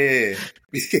 Yeah.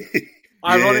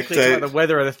 Ironically, the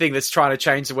weather are the thing that's trying to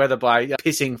change the weather by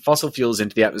pissing fossil fuels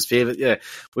into the atmosphere. But yeah,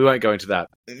 we won't go into that.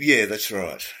 Yeah, that's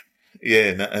right.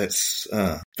 Yeah, no, it's.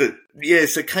 But yeah,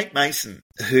 so Kate Mason,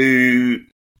 who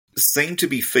seemed to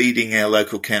be feeding our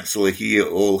local councillor here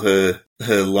all her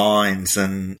lines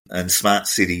and smart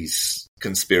cities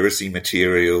conspiracy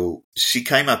material. She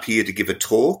came up here to give a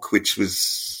talk, which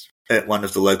was at one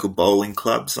of the local bowling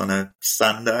clubs on a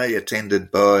Sunday,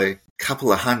 attended by a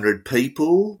couple of hundred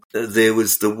people. There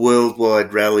was the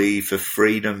Worldwide Rally for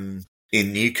Freedom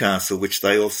in Newcastle, which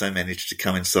they also managed to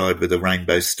coincide with a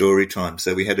Rainbow Story Time.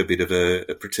 So we had a bit of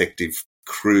a protective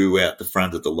crew out the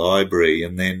front of the library,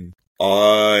 and then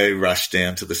I rushed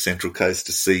down to the Central Coast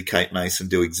to see Kate Mason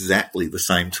do exactly the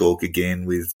same talk again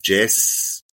with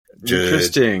Jess Jerd,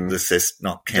 Interesting. the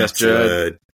Cessnock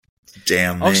councillor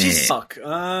down there. Oh, she's Cessnock.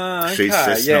 Okay. She's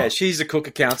Cessnock. Yeah, she's a Cooker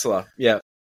councillor. Yeah.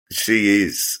 She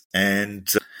is. And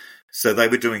so they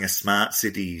were doing a Smart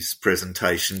Cities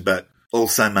presentation, but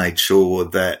also made sure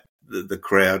that the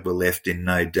crowd were left in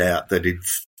no doubt that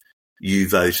if you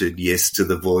voted yes to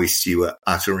the voice, you were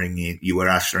ushering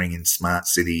in smart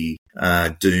city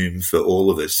doom for all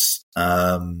of us.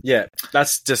 Yeah,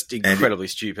 that's just incredibly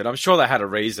stupid. I'm sure they had a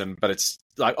reason, but it's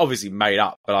obviously made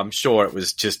up, but I'm sure it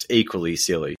was just equally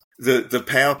silly. The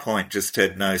PowerPoint just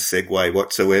had no segue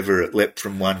whatsoever. It leapt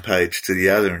from one page to the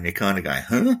other, and you kind of go,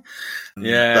 huh?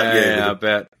 Yeah, I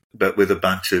bet. But with a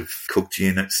bunch of cooked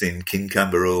units in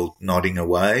Kincumber all nodding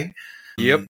away.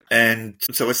 Yep. And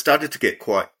so I started to get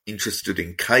quite interested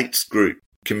in Kate's group,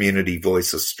 Community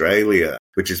Voice Australia,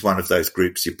 which is one of those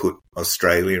groups you put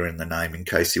Australia in the name in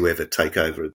case you ever take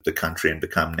over the country and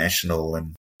become national.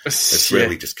 And it's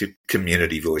really just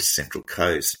Community Voice Central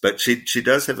Coast. But she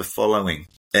does have a following.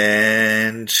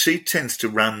 And she tends to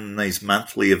run these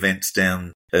monthly events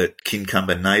down at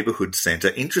Kincumber Neighbourhood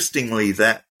Centre. Interestingly,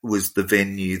 that was the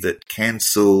venue that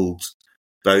cancelled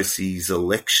Bosie's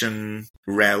election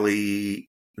rally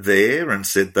there and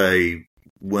said they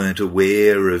weren't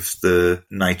aware of the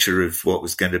nature of what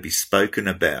was going to be spoken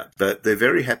about. But they're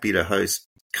very happy to host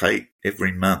Kate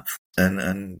every month.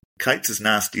 And Kate's as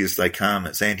nasty as they come.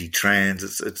 It's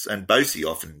anti-trans. And Bosie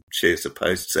often shares the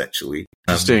posts, actually.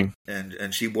 Interesting.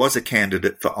 And she was a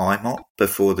candidate for IMOP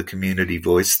before the Community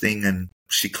Voice thing, and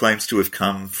she claims to have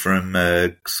come from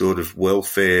a sort of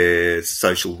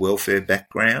social welfare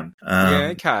background.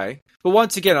 Okay. But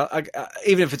once again,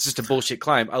 even if it's just a bullshit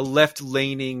claim, a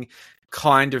left-leaning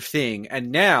kind of thing,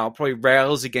 and now probably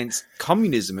rails against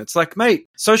communism. It's like, mate,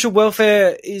 social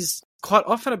welfare is quite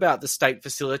often about the state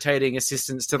facilitating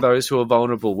assistance to those who are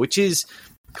vulnerable, which is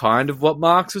kind of what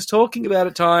Marx was talking about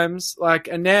at times.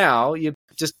 And now you're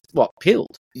just,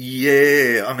 pilled?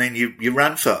 Yeah, I mean, you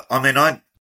run for... I mean, I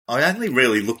only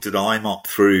really looked at IMOP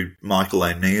through Michael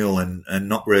O'Neill and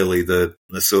not really the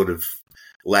sort of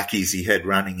lackeys he had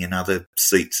running in other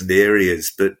seats and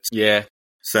areas. But yeah,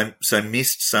 so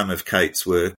missed some of Kate's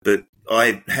work. But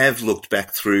I have looked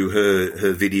back through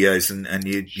her videos and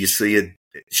you see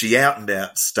she out and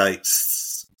out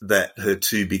states that her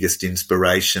two biggest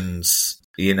inspirations,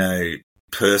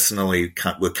 personally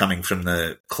were coming from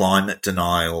the climate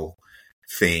denial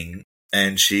thing.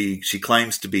 And she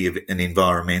claims to be an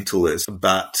environmentalist,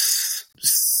 but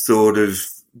sort of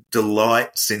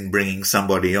delights in bringing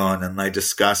somebody on, and they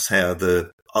discuss how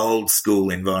the old school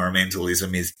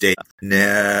environmentalism is dead.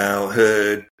 Now,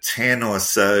 her 10 or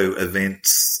so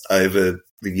events over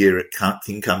the year at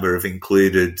Kincumber have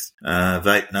included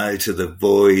Vote No to the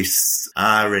Voice,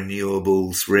 Are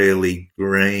Renewables Rarely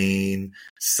Green,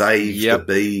 Save the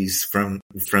Bees from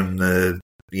the,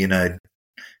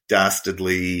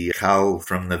 dastardly cull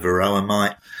from the Varroa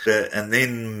mite. And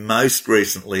then most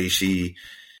recently she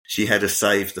had a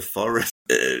Save the Forest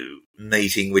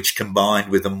meeting, which combined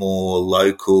with a more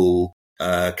local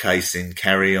case in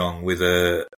Carryong with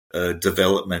a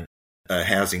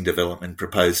housing development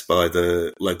proposed by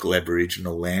the local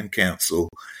Aboriginal Land Council.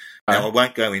 Now, I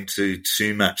won't go into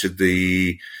too much of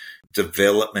the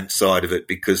development side of it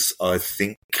because I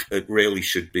think it really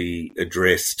should be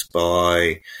addressed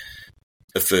by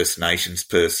a First Nations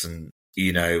person,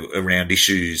 around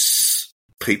issues,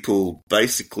 people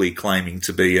basically claiming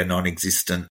to be a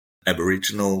non-existent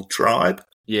Aboriginal tribe.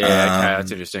 Yeah, okay,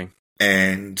 that's interesting.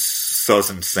 And Soz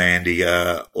and Sandy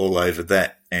are all over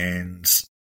that, and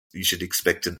you should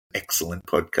expect an excellent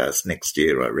podcast next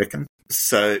year, I reckon.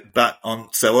 So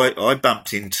I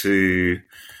bumped into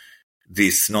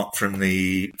this not from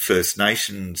the First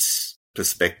Nations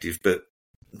perspective, but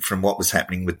from what was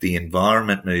happening with the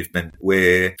environment movement,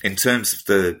 where in terms of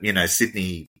the,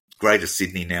 Sydney, Greater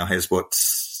Sydney now has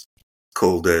what's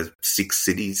called a 6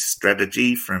 cities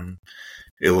strategy from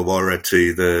Illawarra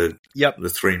to the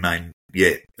three main,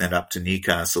 and up to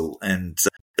Newcastle. And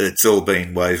it's all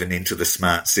been woven into the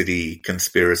smart city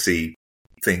conspiracy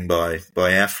thing by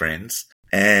our friends.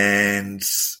 And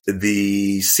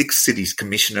the 6 cities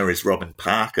commissioner is Robin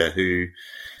Parker, who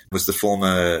was the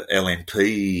former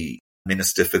LNP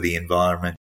Minister for the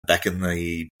Environment back in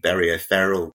the Barry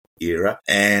O'Farrell era.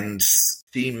 And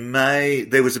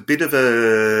there was a bit of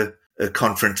a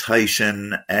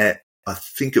confrontation at, I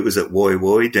think it was at Woy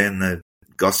Woy down the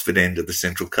Gosford end of the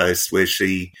Central Coast, where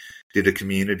she did a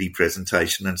community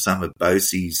presentation and some of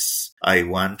BOSI's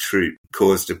A1 troop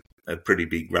caused a pretty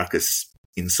big ruckus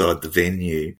inside the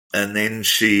venue. And then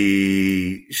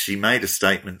she made a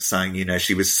statement saying,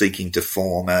 she was seeking to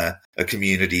form a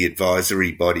community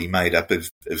advisory body made up of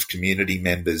community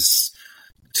members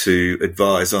to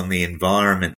advise on the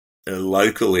environment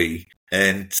locally.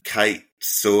 And Kate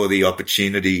saw the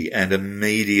opportunity and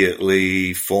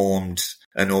immediately formed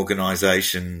an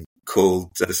organisation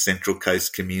called the Central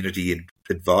Coast Community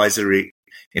Advisory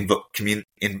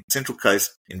Central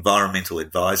Coast Environmental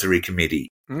Advisory Committee.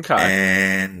 Okay.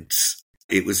 And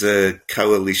it was a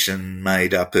coalition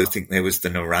made up of, I think there was the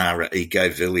Narara Eco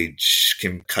Village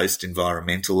Coast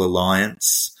Environmental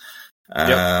Alliance,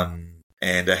 and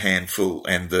a handful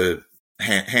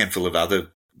of other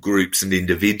groups and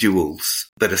individuals,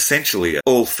 but essentially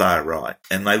all far right.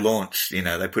 And they launched,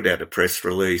 they put out a press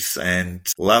release, and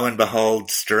lo and behold,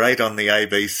 straight on the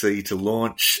ABC to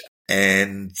launch,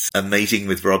 and a meeting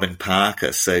with Robin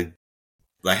Parker. So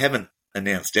they haven't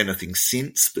announced anything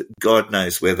since, but God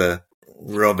knows whether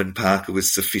Robin Parker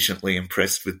was sufficiently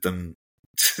impressed with them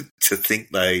to think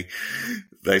they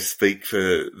speak for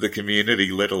the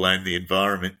community, let alone the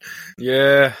environment.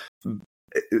 Yeah.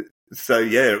 So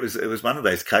it was one of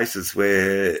those cases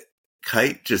where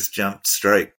Kate just jumped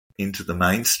straight into the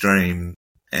mainstream,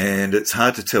 and it's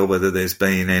hard to tell whether there's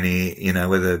been any,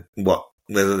 whether the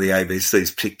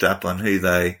ABC's picked up on who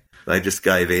they just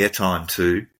gave airtime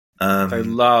to. They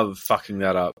love fucking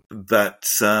that up. But,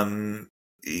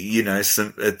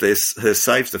 there's her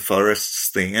Save the Forests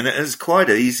thing, and it is quite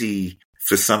easy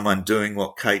for someone doing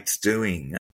what Kate's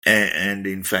doing, and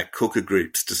in fact cooker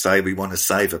groups, to say we want to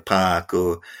save a park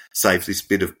or save this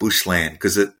bit of bushland,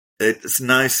 because it's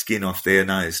no skin off their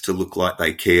nose to look like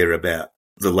they care about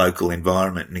the local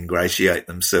environment and ingratiate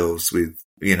themselves with,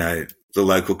 the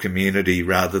local community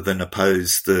rather than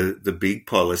oppose the big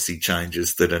policy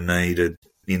changes that are needed,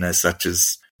 such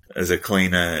as a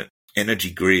cleaner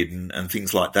energy grid and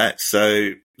things like that.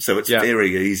 So it's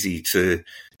very easy to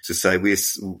say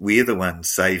we're the ones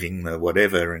saving the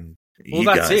whatever, and you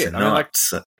guys are not.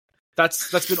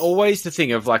 That's been always the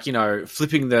thing of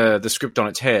flipping the script on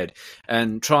its head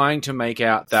and trying to make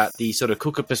out that the sort of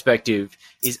cooker perspective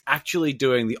is actually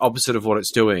doing the opposite of what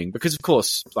it's doing. Because of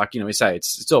course, we say,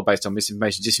 it's all based on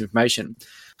misinformation, disinformation.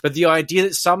 But the idea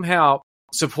that somehow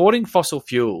supporting fossil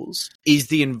fuels is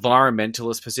the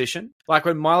environmentalist position. Like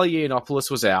when Milo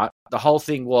Yiannopoulos was out, the whole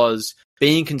thing was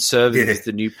being conservative is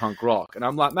the new punk rock. And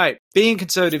I'm like, mate, being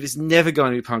conservative is never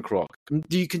going to be punk rock.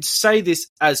 You can say this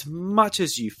as much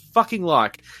as you fucking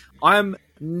like. I'm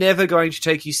never going to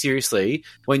take you seriously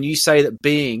when you say that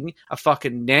being a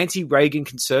fucking Nancy Reagan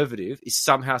conservative is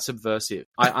somehow subversive.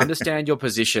 I understand your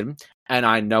position, and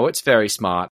I know it's very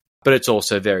smart. but it's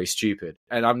also very stupid,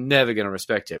 and I'm never going to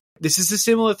respect it. This is a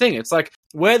similar thing. It's like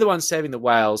we're the ones saving the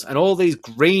whales, and all these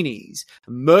greenies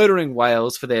murdering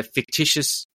whales for their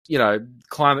fictitious,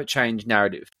 climate change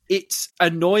narrative. It's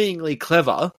annoyingly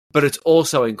clever, but it's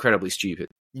also incredibly stupid.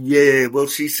 Yeah, well,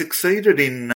 she succeeded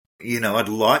in, I'd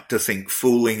like to think,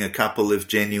 fooling a couple of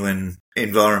genuine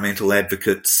environmental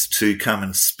advocates to come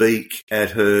and speak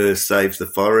at her Save the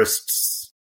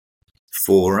Forests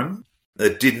forum.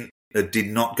 It did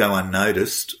not go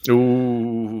unnoticed.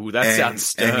 Ooh, that sounds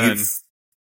stern.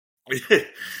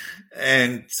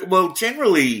 And well,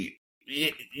 generally,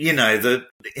 the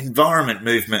environment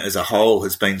movement as a whole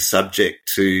has been subject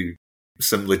to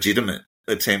some legitimate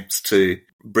attempts to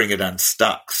bring it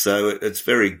unstuck. So it's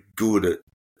very good at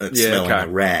smelling a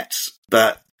rat.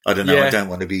 But I don't know. I don't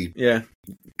want to be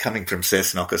coming from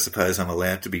Cessnock. I suppose I'm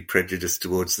allowed to be prejudiced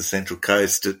towards the Central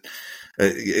Coast.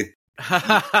 It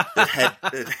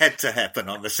had to happen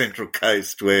on the Central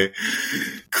Coast, where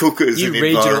cookers and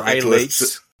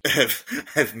environmentalists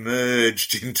have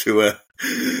merged into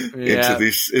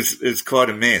this. It's quite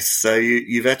a mess. So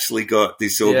you've actually got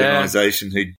this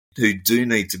organisation who do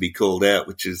need to be called out,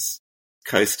 which is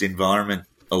Coast Environment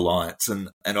Alliance, and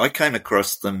I came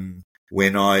across them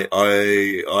when I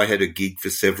had a gig for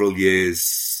several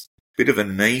years, bit of a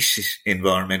niche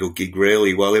environmental gig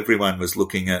really, while everyone was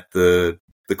looking at the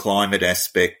climate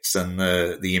aspects and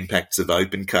the impacts of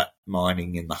open cut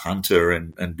mining in the Hunter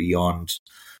and beyond.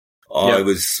 I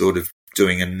was sort of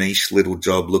doing a niche little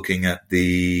job looking at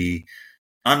the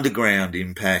underground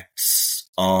impacts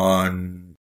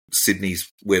on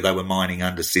Sydney's, where they were mining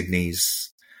under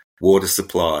Sydney's water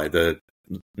supply,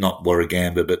 not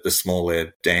Warragamba, but the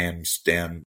smaller dams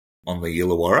down on the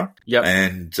Illawarra. Yep.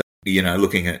 And,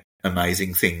 looking at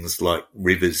amazing things like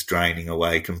rivers draining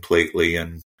away completely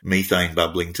and methane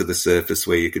bubbling to the surface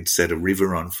where you could set a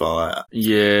river on fire.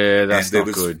 Yeah, that's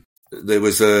not good. There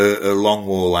was a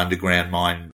longwall underground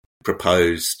mine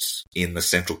proposed in the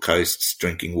Central Coast's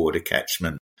drinking water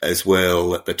catchment as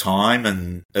well at the time,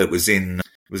 and it was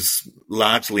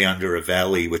largely under a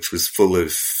valley which was full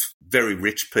of very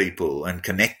rich people and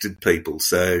connected people.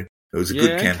 So it was a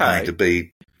good campaign to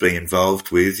be involved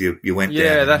with. You went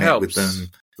down and met with them.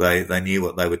 They knew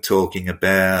what they were talking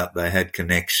about. They had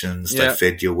connections. They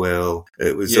fed you well.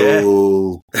 It was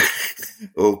all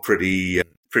pretty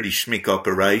schmick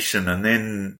operation. And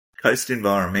then Coast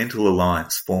Environmental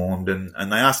Alliance formed,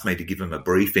 and they asked me to give them a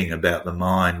briefing about the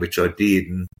mine, which I did.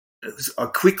 And I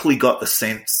quickly got the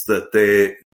sense that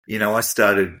I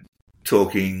started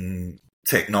talking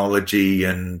technology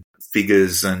and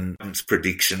figures and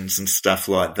predictions and stuff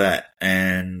like that.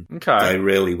 And they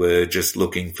really were just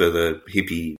looking for the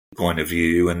hippie point of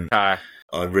view. And I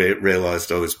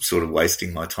realised I was sort of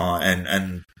wasting my time.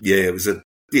 And it was a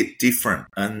bit different.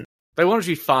 And they wanted to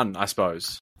be fun, I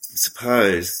suppose.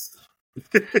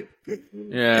 And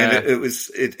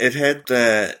it had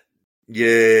that,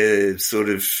 sort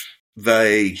of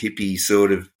vague hippie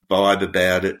sort of vibe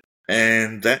about it.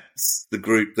 And that's the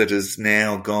group that has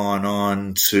now gone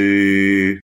on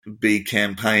to be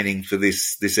campaigning for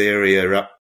this area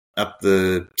up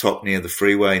the top near the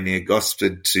freeway near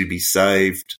Gosford to be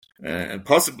saved. And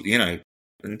possibly,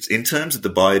 in terms of the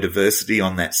biodiversity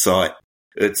on that site,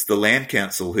 it's the Land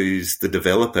Council who's the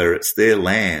developer. It's their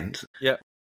land. Yep.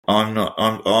 I'm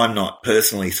not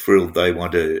personally thrilled they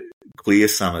want to clear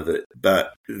some of it,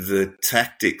 but the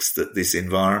tactics that this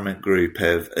environment group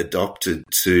have adopted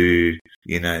to,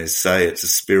 say it's a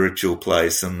spiritual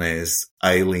place and there's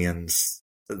aliens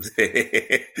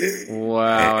there.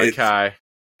 Wow, okay.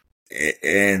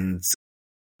 And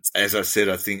as I said,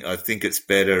 I think it's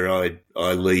better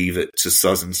I leave it to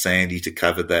Soz and Sandy to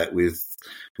cover that with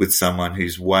someone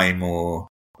who's way more,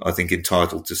 I think,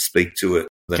 entitled to speak to it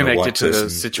than connected a white to person the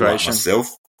situation. like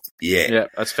myself. Yeah,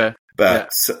 that's fair.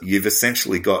 But you've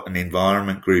essentially got an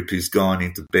environment group who's gone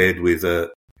into bed with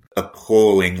a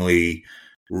appallingly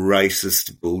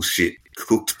racist bullshit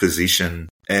cooked position.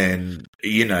 And,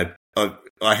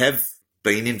 I have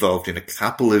been involved in a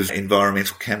couple of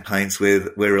environmental campaigns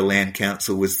where a land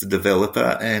council was the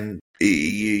developer, and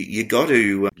you got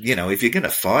to, if you're going to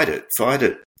fight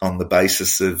it on the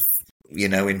basis of,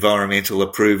 environmental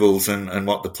approvals and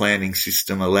what the planning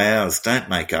system allows. Don't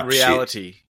make up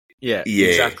reality. Shit. Yeah,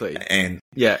 exactly.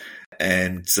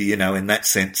 And so, in that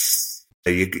sense,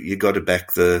 you got to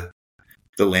back the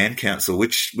Land Council,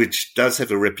 which does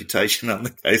have a reputation on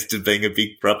the coast of being a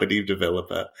big property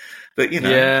developer. But,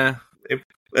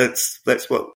 that's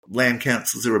what land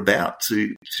councils are about,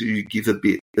 to give a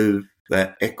bit of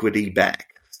that equity back.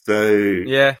 So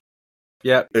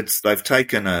they've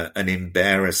taken an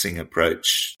embarrassing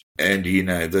approach, And,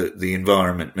 the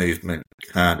environment movement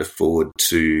can't afford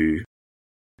to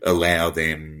allow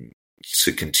them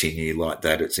to continue like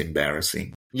that. It's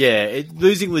embarrassing. Yeah,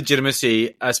 losing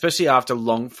legitimacy, especially after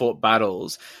long-fought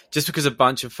battles, just because a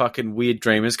bunch of fucking weird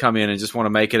dreamers come in and just want to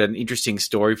make it an interesting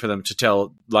story for them to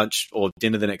tell lunch or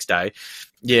dinner the next day.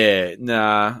 Yeah,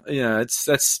 nah,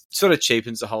 that's sort of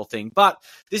cheapens the whole thing. But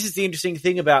this is the interesting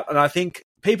thing about, and I think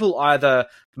people either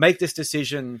make this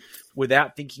decision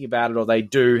without thinking about it, or they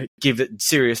do give it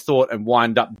serious thought and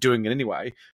wind up doing it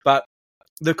anyway. But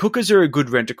the cookers are a good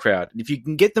renter crowd. If you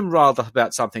can get them riled up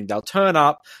about something, they'll turn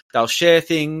up, they'll share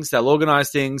things, they'll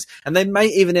organise things, and they may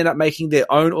even end up making their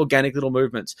own organic little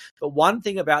movements. But one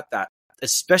thing about that,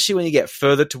 especially when you get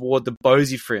further toward the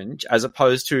Bosie fringe, as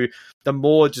opposed to the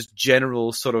more just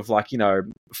general sort of like,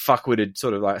 fuckwitted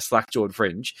sort of like slack-jawed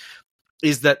fringe,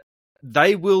 is that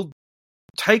they will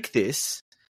take this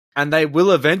and they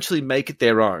will eventually make it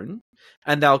their own,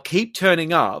 and they'll keep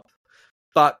turning up.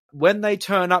 But when they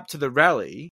turn up to the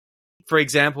rally, for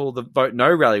example, the Vote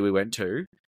No rally we went to,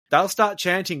 they'll start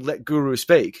chanting, "Let Guru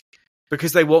speak,"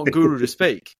 because they want Guru to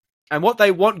speak. And what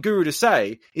they want Guru to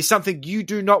say is something you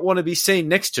do not want to be seen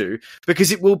next to,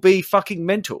 because it will be fucking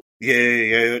mental.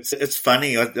 Yeah, it's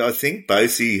funny. I think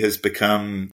Bosie has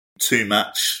become too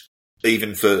much,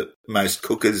 even for most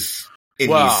cookers in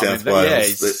New South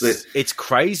Wales. Yeah, it's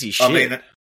crazy shit. I mean,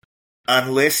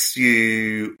 unless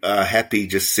you are happy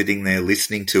just sitting there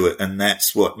listening to it, and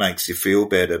that's what makes you feel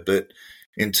better. But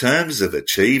in terms of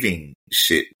achieving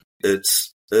shit,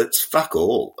 it's fuck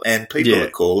all. And people are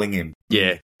calling him.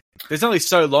 Yeah. There's only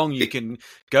so long you can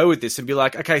go with this and be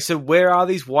like, okay, so where are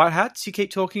these white hats you keep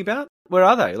talking about? Where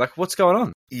are they? Like, what's going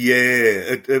on?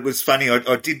 Yeah, it was funny.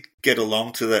 I did get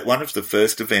along to that. One of the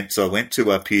first events I went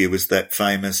to up here was that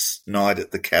famous night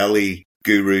at the Cali.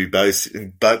 Guru,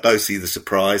 Bosie the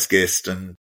surprise guest,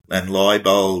 and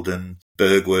Leibold and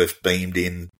Bergworth beamed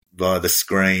in via the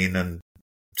screen, and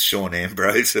Sean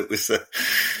Ambrose. It was a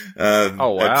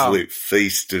absolute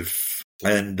feast of,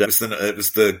 and it was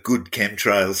the good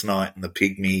chemtrails night and the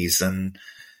pygmies, and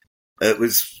it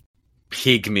was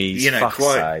pygmies.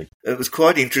 It was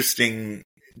quite interesting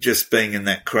just being in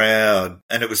that crowd,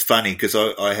 and it was funny because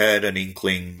I had an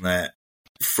inkling that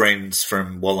friends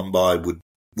from Wollombi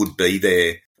would be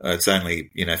there. It's only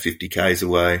 50 k's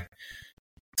away,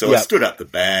 so I stood up the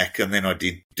back, and then I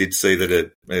did see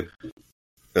that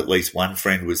at least one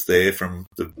friend was there from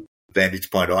the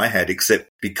vantage point I had. Except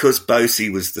because Bosie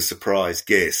was the surprise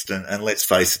guest, and let's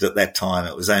face it, at that time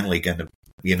it was only going to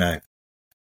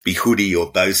be Hoodie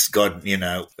or Bose. God,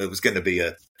 it was going to be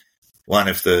one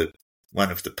of the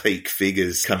peak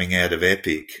figures coming out of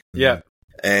Epic. Yeah,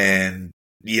 and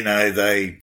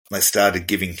they started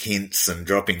giving hints and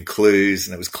dropping clues,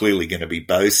 and it was clearly going to be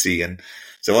Bosie. And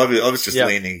so I was just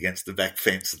leaning against the back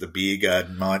fence of the beer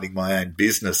garden, minding my own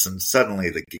business, and suddenly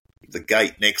the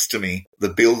gate next to me, the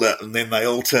build-up, and then they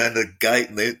all turn the gate,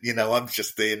 and I'm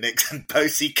just there next, and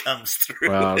Bosie comes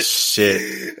through. Oh,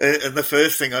 shit. And the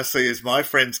first thing I see is my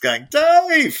friends going,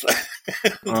 "Dave!"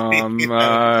 Oh,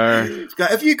 no.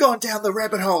 "Have you gone down the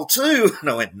rabbit hole too?" And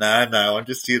I went, No, I'm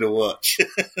just here to watch.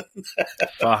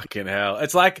 Fucking hell.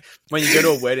 It's like when you go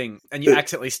to a wedding and you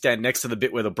accidentally stand next to the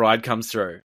bit where the bride comes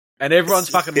through, and everyone's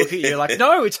fucking looking at you like,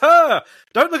 "No, it's her!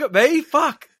 Don't look at me!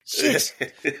 Fuck! Shit!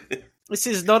 This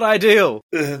is not ideal."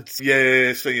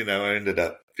 Yeah, so, I ended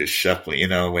up just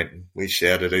shuffling, I went and we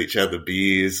shouted at each other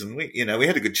beers, and we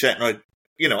had a good chat, and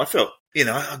I felt,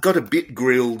 I got a bit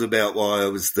grilled about why I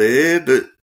was there, but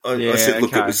I said,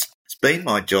 look, it's been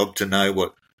my job to know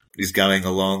what is going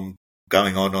on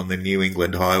the New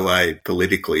England highway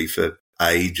politically for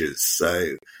ages.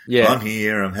 So I'm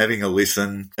here, I'm having a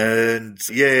listen, and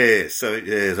it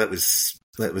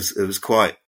was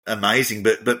quite amazing.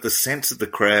 But the sense of the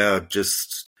crowd,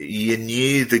 just, you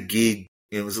knew the gig.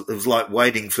 It was like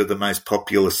waiting for the most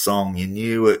popular song. You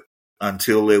knew it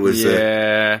until there was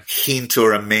a hint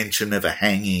or a mention of a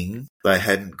hanging. They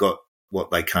hadn't got what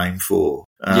they came for.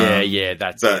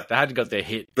 That's it. They hadn't got their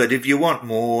hit. But if you want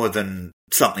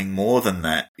something more than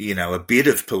that, a bit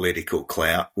of political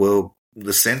clout, well,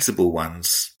 the sensible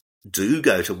ones do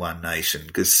go to One Nation,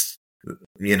 because,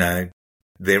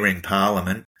 they're in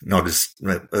Parliament. Not as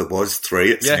it was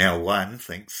 3, it's now 1.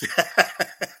 Thanks.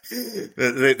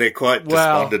 They're quite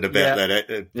despondent about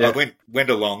that. I went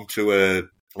along to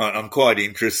I'm quite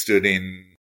interested in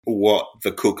what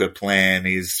the Cooker plan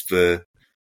is for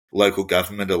local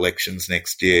government elections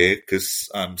next year, because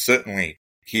certainly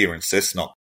here in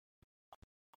Cessnock,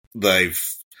 the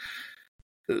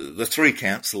 3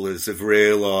 councillors have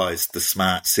realised the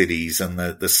smart cities and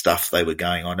the stuff they were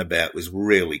going on about was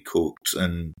really cooked.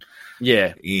 And,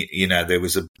 there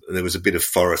was there was a bit of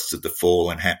Forest of the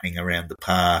Fallen happening around the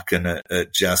park, and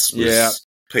it just was,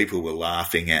 people were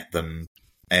laughing at them.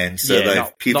 And so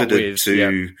they've pivoted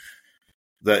to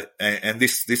that. And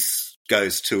this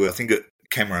goes to, I think,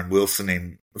 Cameron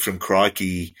Wilson from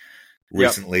Crikey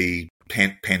recently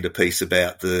penned a piece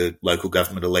about the local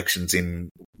government elections in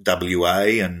WA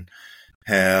and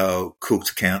how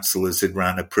Cook's councillors had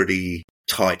run a pretty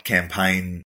tight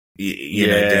campaign, you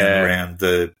know, down around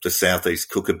the southeast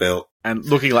Cooker Belt. And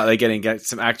looking like they're getting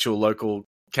some actual local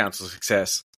council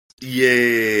success.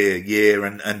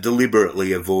 And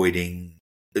deliberately avoiding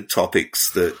the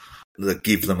topics that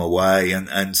give them away.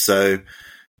 And so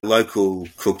local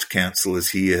Cook's councillors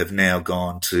here have now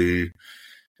gone to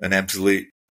an absolute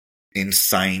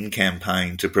insane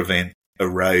campaign to prevent a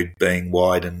road being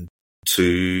widened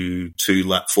to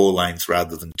 4 lanes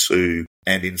rather than 2,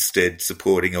 and instead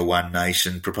supporting a One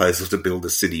Nation proposal to build a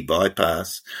city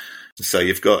bypass. So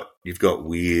you've got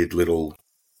weird little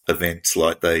events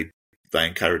like they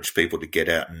encourage people to get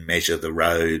out and measure the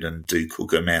road and do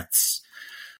cooker maths.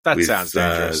 That sounds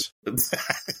dangerous.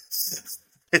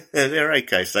 They're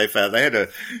okay so far. They had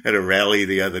a rally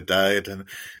the other day, and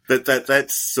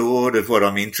that's sort of what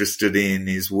I'm interested in,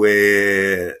 is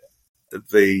where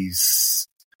these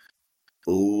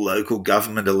local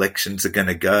government elections are going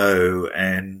to go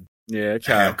and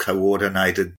how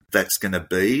coordinated that's going to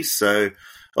be. So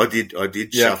I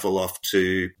did shuffle off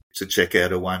to check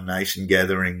out a One Nation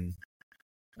gathering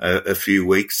a few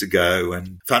weeks ago,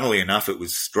 and funnily enough, it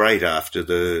was straight after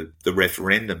the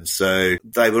referendum. So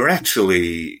they were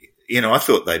actually, you know, I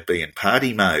thought they'd be in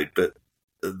party mode, but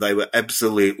they were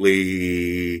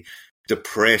absolutely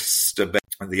depressed about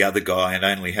the other guy and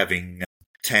only having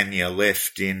Tanya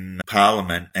left in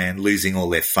Parliament and losing all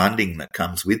their funding that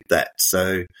comes with that.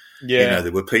 So, you know,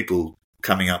 there were people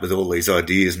coming up with all these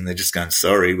ideas and they're just going,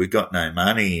 sorry, we've got no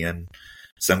money. And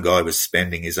some guy was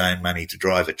spending his own money to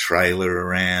drive a trailer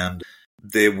around.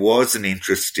 There was an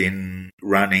interest in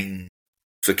running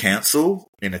for council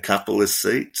in a couple of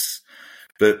seats.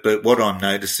 But what I'm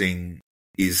noticing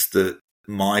is that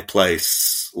my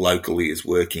place locally is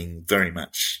working very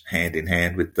much hand in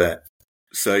hand with that.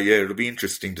 So, it'll be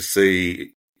interesting to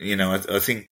see. You know, I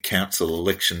think council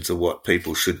elections are what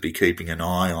people should be keeping an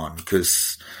eye on,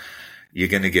 because you're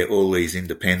going to get all these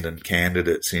independent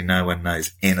candidates who no one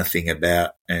knows anything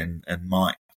about and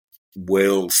might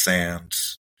well sound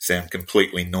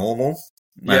completely normal.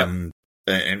 And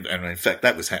in fact,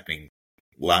 that was happening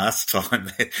last time.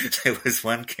 There was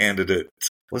one candidate,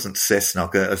 wasn't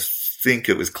Cessnock, I think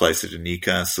it was closer to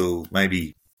Newcastle,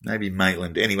 maybe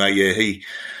Maitland. Anyway,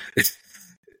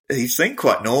 he seemed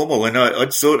quite normal, and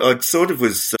I'd sort of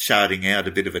was charting out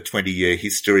a bit of a 20-year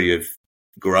history of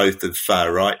growth of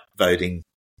far right voting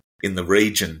in the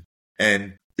region,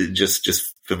 and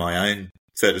just for my own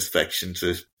satisfaction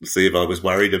to see if I was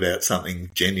worried about something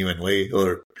genuinely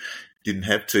or didn't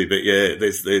have to. But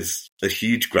there's a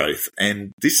huge growth,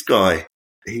 and this guy,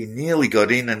 he nearly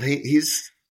got in, and he's.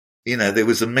 You know, there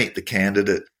was a meet the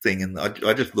candidate thing, and I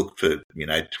just looked for, you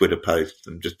know, Twitter posts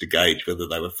and just to gauge whether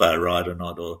they were far right or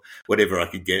not, or whatever I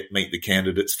could get, meet the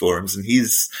candidates forums. And he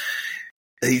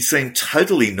seemed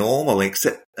totally normal,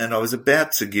 and I was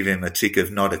about to give him a tick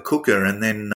of not a cooker, and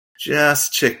then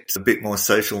just checked a bit more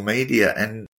social media,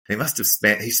 and he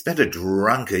spent a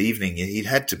drunk evening. He'd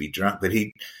had to be drunk, but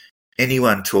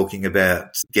anyone talking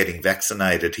about getting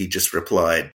vaccinated, he just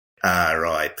replied,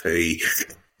 R.I.P.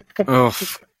 Oh,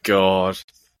 God.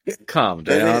 Calm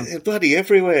down. They're bloody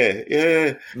everywhere.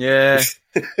 Yeah.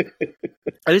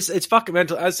 It's fucking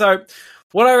mental. So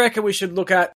what I reckon we should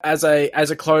look at as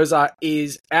a closer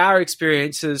is our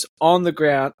experiences on the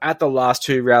ground at the last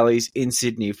 2 rallies in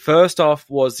Sydney. First off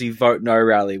was the Vote No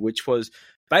rally, which was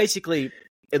basically,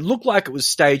 it looked like it was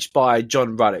staged by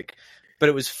John Ruddock, but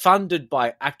it was funded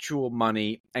by actual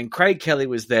money, and Craig Kelly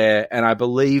was there, and I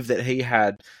believe that he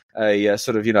had a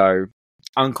sort of, you know,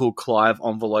 Uncle Clive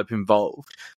envelope involved,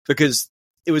 because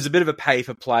it was a bit of a pay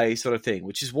for play sort of thing,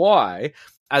 which is why,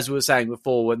 as we were saying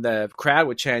before, when the crowd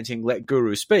were chanting "Let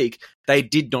Guru speak," they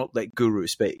did not let Guru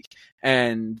speak,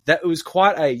 and that was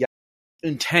quite a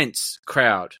intense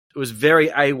crowd. It was very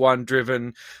A1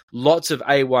 driven, lots of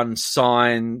A1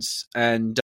 signs,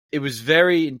 and it was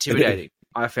very intimidating.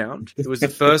 I found it was the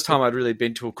first time I'd really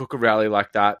been to a cooker rally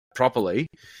like that properly.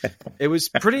 It was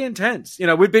pretty intense. You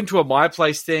know, we'd been to a My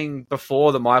Place thing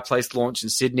before the My Place launch in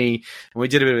Sydney, and we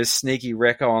did a bit of a sneaky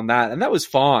reco on that, and that was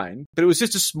fine. But it was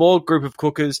just a small group of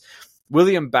cookers.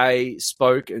 William Bay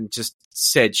spoke and just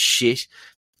said shit,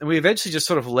 and we eventually just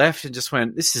sort of left and just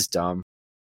went, "This is dumb."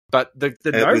 But the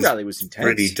No rally was intense,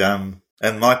 pretty dumb.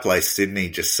 And My Place Sydney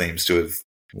just seems to have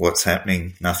what's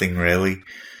happening. Nothing really.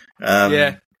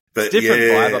 Yeah. But Different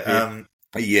vibe up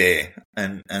here.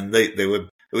 And they were.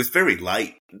 It was very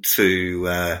late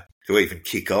to even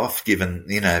kick off, given,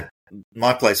 you know,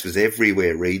 my place was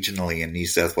everywhere regionally in New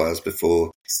South Wales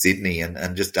before Sydney,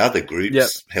 and just other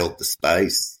groups held the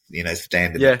space, you know,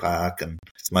 Stand in the Park and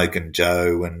Smokin'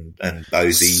 Joe and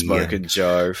Bosie. Smokin'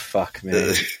 Joe, fuck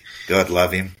me. God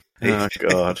love him. Oh,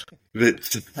 God.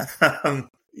 But,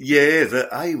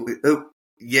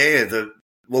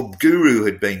 Guru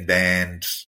had been banned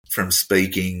from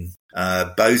speaking.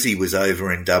 Bosie was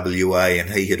over in WA and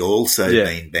he had also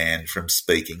been banned from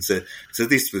speaking. So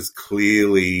this was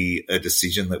clearly a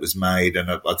decision that was made,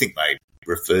 and I think they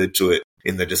referred to it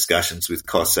in the discussions with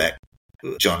Cossack,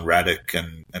 John Ruddock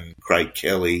and Craig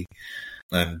Kelly.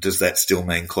 And does that still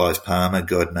mean Clive Palmer?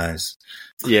 God knows.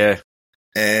 Yeah.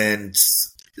 And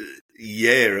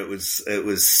it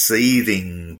was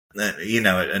seething, you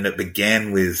know, and it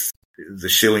began with the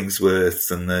Shillingsworths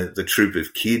and the troop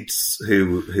of kids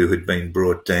who had been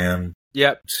brought down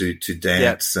to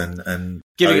dance and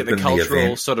giving it the open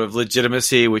cultural sort of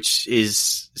legitimacy, which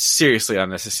is seriously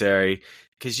unnecessary,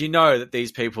 because you know that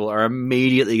these people are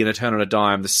immediately going to turn on a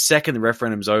dime the second the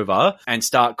referendum's over and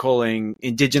start calling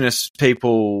Indigenous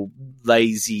people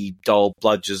lazy dole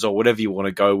bludgers or whatever you want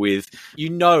to go with. You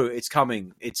know it's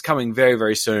coming. It's coming very,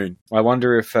 very soon. I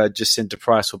wonder if Jacinta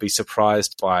Price will be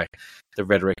surprised by the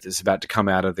rhetoric that's about to come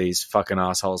out of these fucking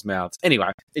assholes' mouths.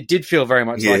 Anyway, it did feel very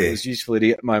much like it was useful at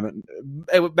the moment.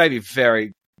 It may be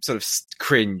very sort of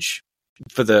cringe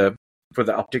for the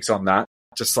optics on that.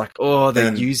 Just like,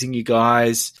 they're using you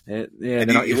guys. They're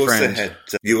not your friends.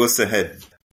 You also had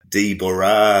Dee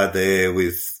Borah there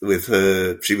with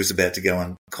her. She was about to go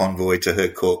on convoy to her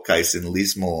court case in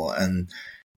Lismore, and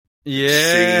she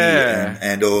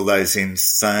and all those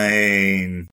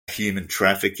insane human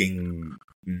trafficking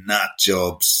nut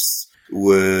jobs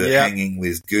were hanging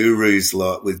with Guru's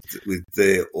lot with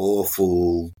their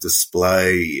awful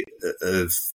display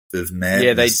of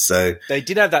madness. Yeah, they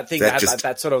did have that thing that had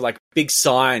that sort of like big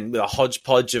sign with a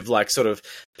hodgepodge of like sort of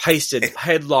pasted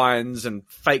headlines and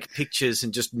fake pictures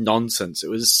and just nonsense. It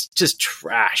was just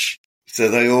trash. So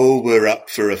they all were up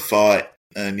for a fight,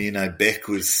 and you know Beck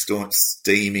was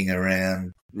steaming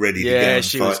around, ready to go and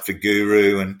fight for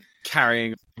Guru and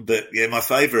carrying. But my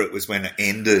favourite was when it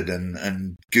ended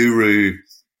and Guru,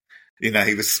 you know,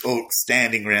 he was all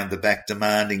standing around the back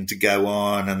demanding to go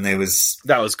on, and that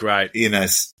was great. You know,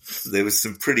 there was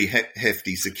some pretty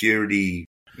hefty security.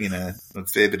 You know, a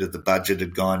fair bit of the budget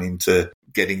had gone into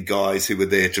getting guys who were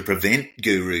there to prevent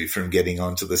Guru from getting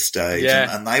onto the stage,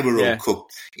 and they were all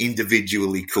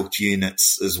individually cooked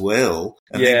units as well.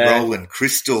 And then Roland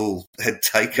Crystal had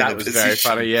taken that a was position. very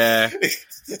funny, yeah.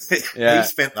 He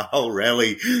spent the whole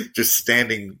rally just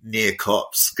standing near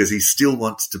cops because he still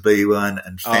wants to be one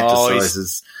and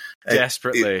fantasises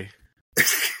desperately.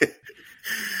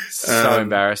 So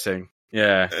embarrassing.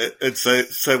 Yeah. And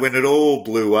so when it all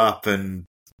blew up and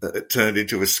it turned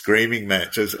into a screaming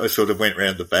match, I sort of went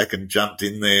round the back and jumped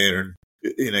in there and,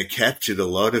 you know, captured a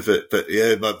lot of it. But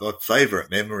yeah, my favourite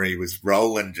memory was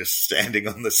Roland just standing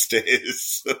on the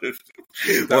stairs, sort of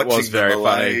that watching was very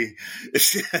funny.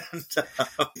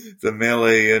 The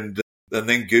melee, and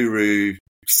then Guru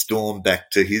stormed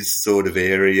back to his sort of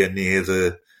area near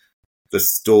the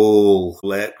stall,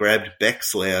 grabbed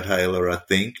Beck's loudhailer, I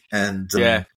think, and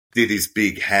did his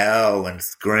big howl and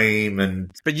scream.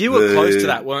 But you were close to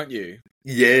that, weren't you?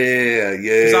 Yeah.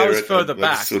 Because I was further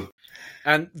back.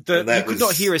 And you could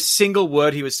not hear a single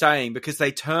word he was saying because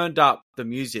they turned up the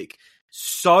music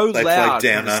so loud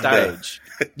on the stage.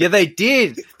 Yeah, they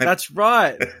did. That's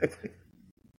right.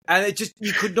 And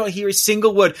you could not hear a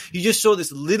single word. You just saw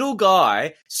this little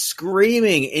guy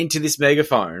screaming into this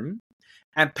megaphone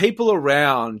and people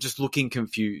around just looking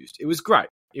confused. It was great.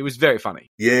 It was very funny.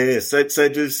 Yeah, so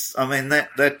just, I mean,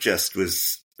 that just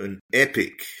was an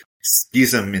epic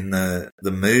schism in the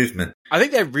movement. I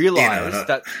think they realised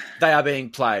that they are being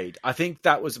played. I think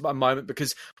that was a moment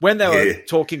because when they were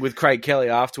talking with Craig Kelly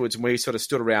afterwards and we sort of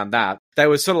stood around that, they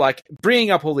were sort of like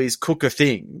bringing up all these cooker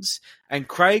things, and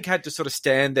Craig had to sort of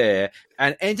stand there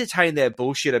and entertain their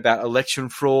bullshit about election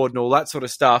fraud and all that sort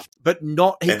of stuff, but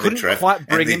he couldn't quite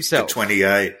bring himself. The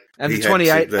 28. And the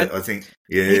 28, I think,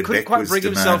 he couldn't quite bring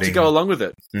himself to go along with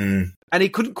it. Mm. And he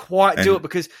couldn't quite do it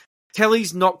because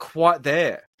Kelly's not quite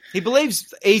there. He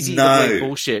believes easy to believe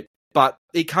bullshit, but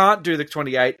he can't do the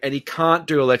 28 and he can't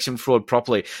do election fraud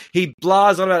properly. He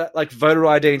blahs on about like voter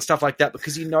ID and stuff like that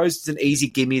because he knows it's an easy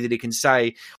gimme that he can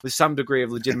say with some degree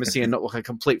of legitimacy and not like a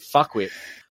complete fuckwit.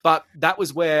 But that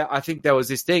was where I think there was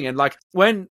this thing. And like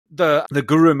when the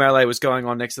Guru melee was going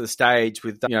on next to the stage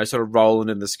with, sort of Roland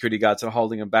and the security guards sort of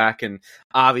holding him back, and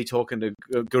Avi talking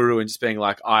to Guru and just being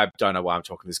like, I don't know why I'm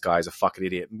talking to this guy. He's a fucking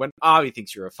idiot. And when Avi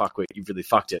thinks you're a fuckwit, you've really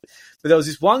fucked it. But there was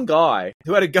this one guy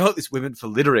who had a go at this women for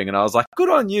littering, and I was like, good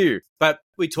on you. But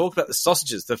we talked about the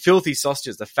sausages, the filthy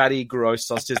sausages, the fatty, gross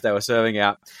sausages they were serving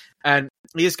out. And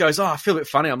he just goes, I feel a bit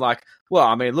funny. I'm like, well,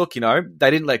 I mean, look, they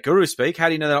didn't let Guru speak. How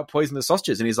do you know they're not poisoning the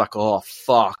sausages? And he's like, oh,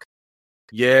 fuck.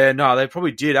 Yeah, no, they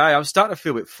probably did, eh? I'm starting to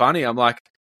feel a bit funny. I'm like,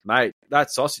 mate,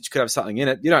 that sausage could have something in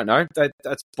it. You don't know.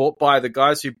 That's bought by the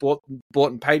guys who bought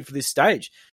and paid for this stage.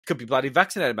 Could be bloody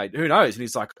vaccinated, mate. Who knows? And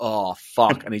he's like, oh,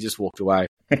 fuck. And he just walked away.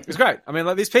 It was great. I mean,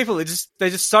 like, these people, they're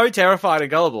just so terrified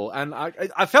and gullible. And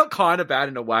I felt kind of bad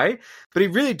in a way, but he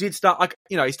really did start,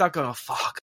 he started going, oh,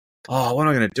 fuck. Oh, what am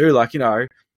I going to do?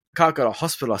 Can't go to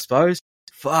hospital, I suppose.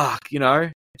 Fuck,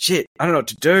 shit, I don't know what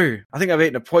to do. I think I've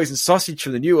eaten a poisoned sausage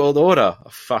from the New World Order. Oh,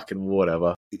 fucking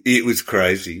whatever. It was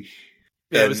crazy.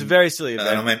 Yeah, it was a very silly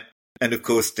event. And of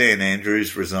course, Dan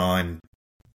Andrews resigned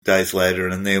days later,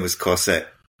 and there was Cossack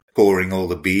pouring all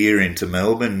the beer into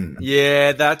Melbourne.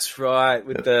 Yeah, that's right,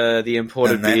 with the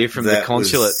imported beer from the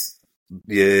consulate.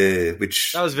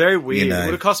 Which... That was very weird. It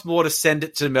would have cost more to send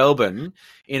it to Melbourne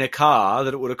in a car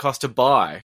than it would have cost to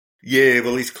buy. Yeah,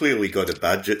 well, he's clearly got a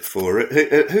budget for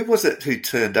it. Who was it who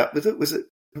turned up with it?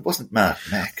 It wasn't Mark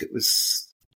Mack. It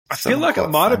was... I feel like it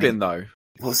might have been, though.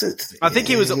 Was it? I think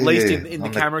he was at least in the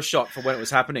camera shot for when it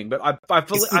was happening. But I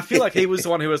feel like he was the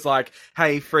one who was like,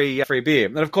 hey, free beer.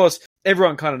 And, of course,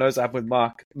 everyone kind of knows what happened with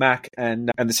Mark Mack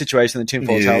and the situation the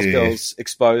Tinfoil Tales girls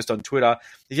exposed on Twitter.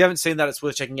 If you haven't seen that, it's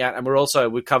worth checking out. And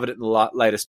we covered it in the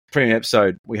latest premium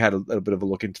episode. We had a little bit of a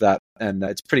look into that, and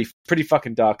it's pretty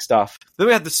fucking dark stuff. Then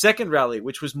we had the second rally,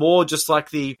 which was more just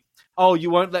like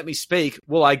you won't let me speak.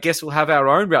 Well, I guess we'll have our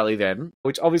own rally then,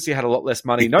 which obviously had a lot less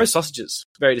money. No sausages.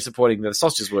 Very disappointing. The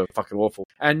sausages were fucking awful.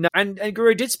 And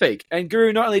Guru did speak. And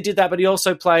Guru not only did that, but he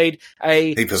also played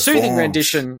a soothing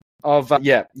rendition of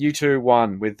U2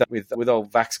 won with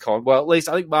old VaxCon. Well, at least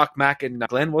I think Mark Mack and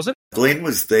Glenn, was it? Glenn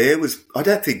was there. I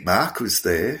don't think Mark was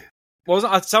there.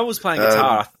 Someone was playing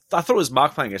guitar. I thought it was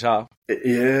Mark playing guitar.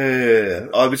 Yeah.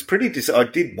 I was pretty I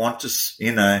did want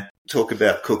to, talk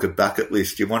about Cook a Bucket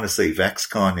List. You want to see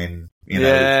VaxCon in,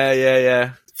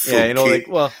 Yeah.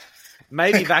 Well,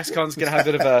 maybe VaxCon's going to have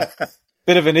a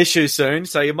bit of an issue soon,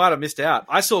 so you might have missed out.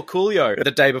 I saw Coolio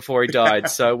the day before he died,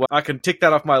 so I can tick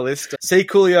that off my list. See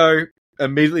Coolio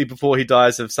immediately before he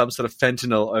dies of some sort of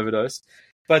fentanyl overdose.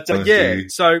 But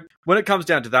so when it comes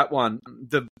down to that one,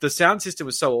 the sound system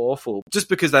was so awful just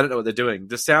because they don't know what they're doing.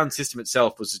 The sound system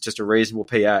itself was just a reasonable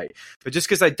PA. But just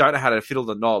because they don't know how to fiddle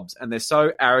the knobs and they're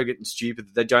so arrogant and stupid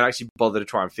that they don't actually bother to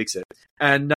try and fix it.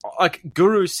 And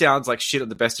Guru sounds like shit at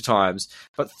the best of times,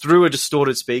 but through a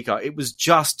distorted speaker, it was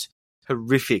just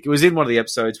horrific. It was in one of the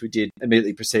episodes we did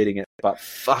immediately preceding it, but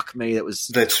fuck me, that's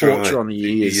torture on the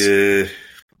ears.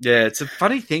 Yeah, it's a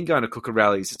funny thing going to cooker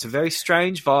rallies. It's a very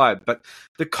strange vibe, but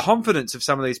the confidence of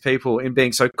some of these people in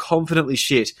being so confidently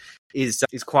shit is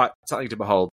quite something to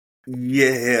behold.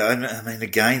 Yeah, I mean,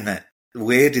 again,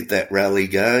 where did that rally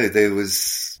go? There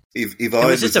was, if I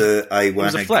was a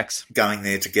A1 flex going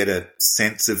there to get a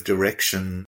sense of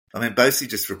direction, I mean, basically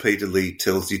just repeatedly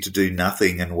tells you to do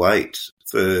nothing and wait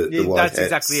for the white hats. That's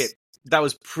exactly it. That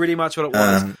was pretty much what it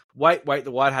was. Wait,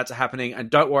 the white hats are happening, and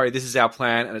don't worry, this is our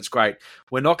plan, and it's great.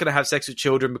 We're not going to have sex with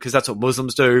children because that's what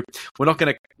Muslims do. We're not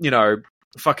going to,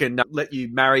 fucking let you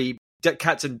marry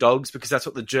cats and dogs because that's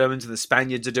what the Germans and the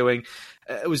Spaniards are doing.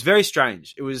 It was very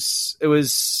strange. It was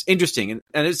interesting,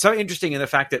 and it's so interesting in the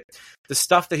fact that the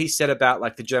stuff that he said about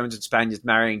like the Germans and Spaniards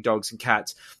marrying dogs and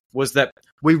cats was that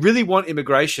we really want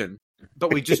immigration,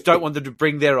 but we just don't want them to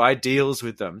bring their ideals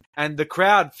with them. And the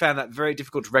crowd found that very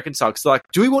difficult to reconcile. Because they're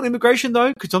like, do we want immigration,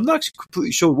 though? Because I'm not actually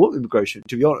completely sure we want immigration,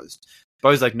 to be honest.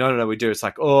 Bo's like, no, we do. It's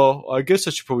like, I guess I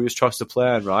should probably just trust the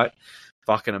plan, right?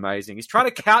 Fucking amazing. He's trying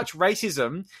to couch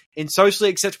racism in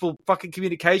socially acceptable fucking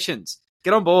communications.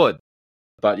 Get on board.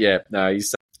 But yeah, no,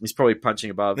 he's probably punching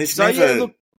above. There's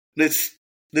never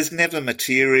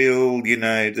material,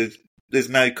 there's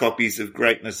no copies of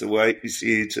Greatness Awaits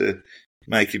here to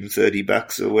make him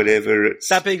 $30 or whatever.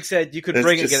 That being said, you could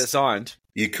bring it and get it signed.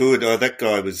 You could. Oh, that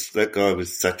guy was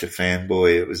such a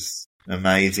fanboy. It was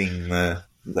amazing the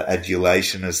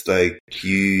adulation as they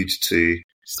queued to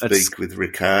speak with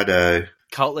Ricardo.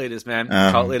 Cult leaders, man.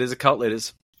 Cult leaders are cult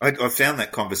leaders. I found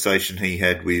that conversation he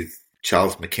had with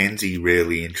Charles Mackenzie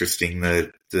really interesting.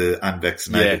 The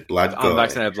unvaccinated blood guy.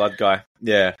 Unvaccinated blood guy.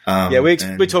 Yeah. We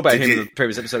talked about him in the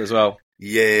previous episode as well.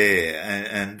 Yeah,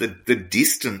 and the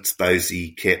distance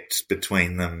Bosie kept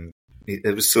between them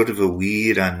it was sort of a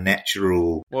weird,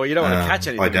 unnatural. Well, you don't want to catch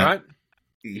anything, right?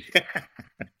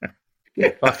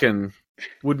 Yeah. Fucking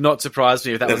would not surprise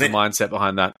me if that was the mindset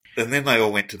behind that. And then they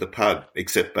all went to the pub,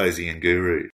 except Bosie and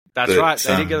Guru. That's right.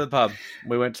 They did go to the pub.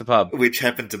 We went to the pub. Which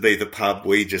happened to be the pub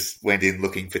we just went in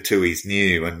looking for Tui's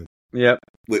New, and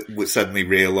we suddenly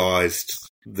realised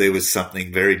there was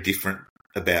something very different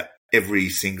about every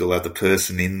single other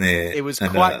person in there. It was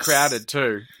quite crowded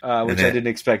too, which I didn't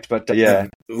expect, but yeah.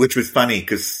 Which was funny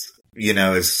because, you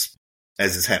know, as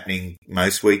is happening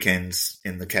most weekends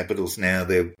in the capitals now,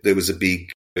 there was a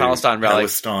big Palestine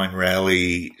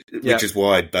rally, which is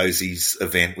why Bosie's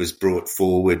event was brought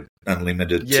forward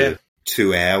unlimited to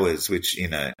 2 hours, which, you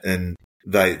know, and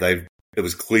it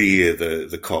was clear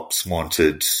the cops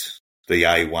wanted the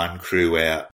A1 crew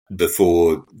out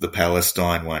before the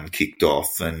Palestine one kicked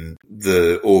off, and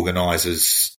the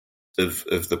organisers of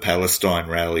the Palestine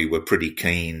rally were pretty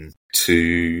keen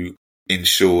to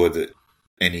ensure that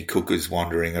any cookers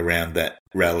wandering around that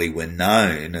rally were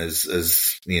known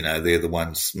as, you know, they're the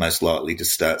ones most likely to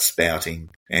start spouting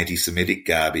anti-Semitic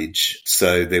garbage.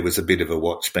 So there was a bit of a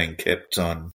watch being kept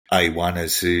on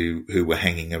A1ers who were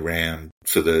hanging around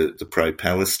for the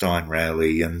pro-Palestine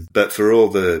rally. But for all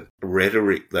the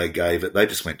rhetoric they gave it, they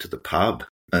just went to the pub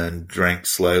and drank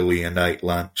slowly and ate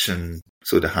lunch and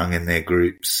sort of hung in their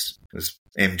groups.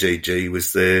 MGG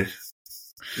was there.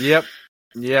 Yep.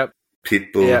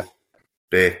 Pitbull. Yep.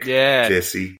 Beck,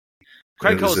 Jesse.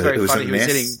 Craig Cole was very funny. He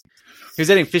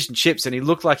was eating fish and chips, and he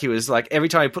looked like he was like every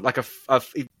time he put like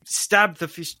he stabbed the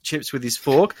fish and chips with his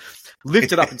fork,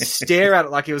 lift it up and stare at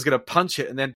it like he was going to punch it,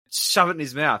 and then shove it in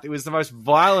his mouth. It was the most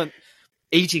violent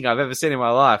eating I've ever seen in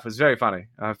my life. It was very funny.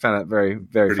 I found it very,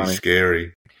 very funny. Pretty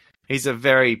scary. He's a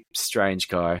very strange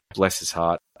guy. Bless his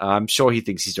heart. I'm sure he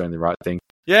thinks he's doing the right thing.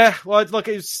 Yeah, well, look,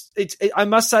 I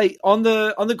must say, on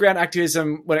the ground,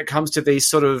 activism when it comes to these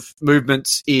sort of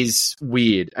movements is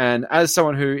weird. And as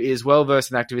someone who is well versed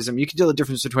in activism, you can tell the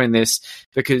difference between this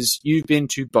because you've been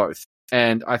to both.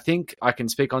 And I think I can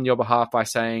speak on your behalf by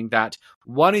saying that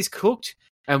one is cooked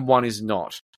and one is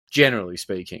not, generally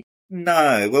speaking.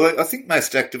 No, well, I think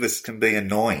most activists can be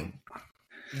annoying.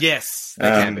 Yes, they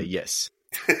can be. Yes,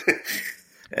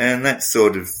 and that's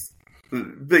sort of.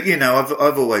 But, you know,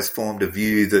 I've always formed a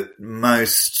view that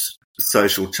most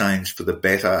social change for the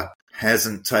better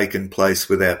hasn't taken place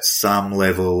without some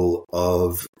level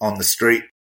of on-the-street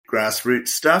grassroots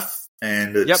stuff,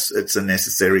 and it's a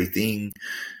necessary thing.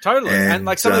 Totally. And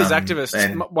like some of these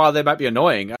activists, while they might be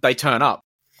annoying, they turn up.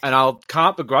 And I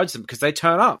can't begrudge them because they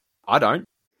turn up. I don't.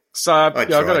 So I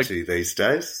try to these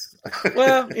days.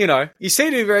 Well, you know, you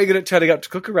seem to be very good at turning up to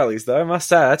cooker rallies, though, I must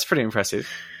say. That's pretty impressive.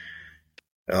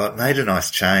 It made a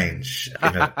nice change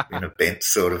in a bent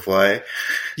sort of way.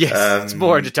 Yes, it's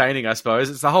more entertaining, I suppose.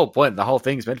 It's the whole point. The whole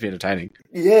thing's meant to be entertaining.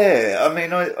 Yeah, I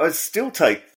mean, I still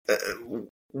take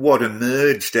what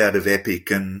emerged out of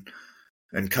Epic and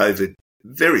COVID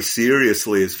very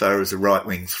seriously as far as a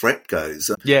right-wing threat goes.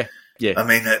 Yeah. I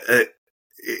mean,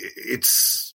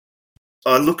 it's...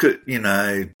 I look at, you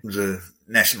know, the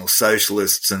National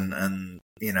Socialists and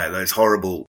you know, those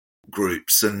horrible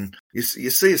groups, and you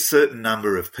see a certain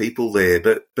number of people there,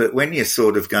 but when you're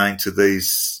sort of going to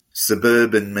these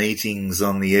suburban meetings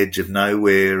on the edge of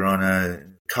nowhere on a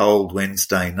cold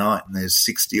Wednesday night and there's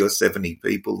 60 or 70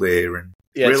 people there, and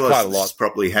realise it's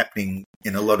probably happening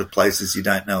in a lot of places you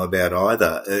don't know about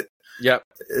either.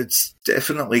 It's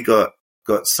definitely got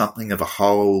something of a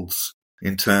hold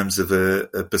in terms of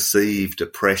a perceived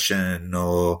oppression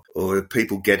or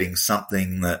people getting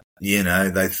something that, you know,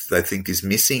 they think is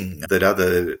missing, that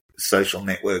other social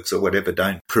networks or whatever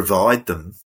don't provide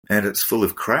them, and it's full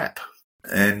of crap.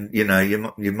 And, you know,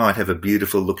 you might have a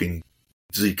beautiful looking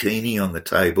zucchini on the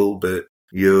table, but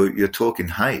you're talking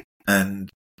hate, and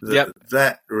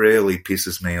that really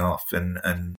pisses me off,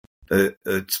 and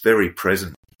it's very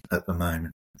present at the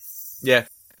moment. Yeah,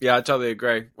 I totally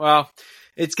agree. Well,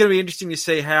 it's going to be interesting to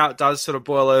see how it does sort of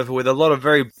boil over with a lot of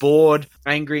very bored,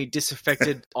 angry,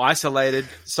 disaffected, isolated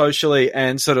socially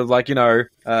and sort of like, you know,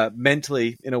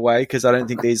 mentally in a way, because I don't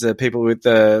think these are people with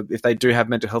if they do have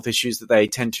mental health issues, that they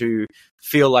tend to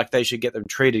feel like they should get them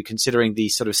treated, considering the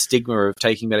sort of stigma of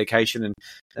taking medication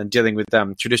and dealing with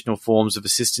traditional forms of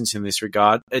assistance in this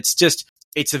regard.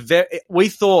 We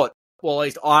thought, well, at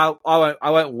least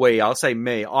I'll say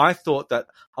me. I thought that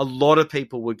a lot of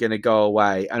people were going to go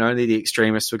away and only the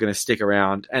extremists were going to stick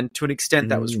around. And to an extent,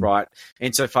 that was right.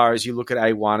 Insofar as you look at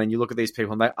A1 and you look at these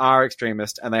people and they are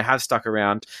extremists and they have stuck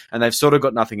around and they've sort of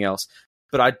got nothing else.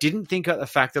 but I didn't think of the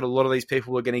fact that a lot of these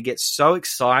people were going to get so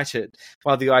excited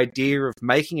by the idea of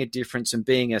making a difference and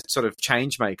being a sort of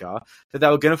change maker that they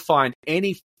were going to find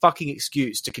any fucking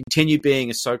excuse to continue being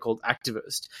a so-called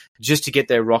activist just to get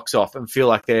their rocks off and feel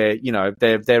like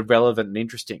they're relevant and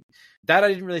interesting. That I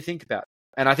didn't really think about.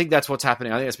 And I think that's what's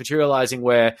happening. I think it's materializing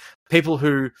where people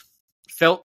who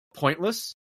felt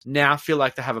pointless now feel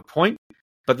like they have a point.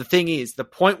 But the thing is, the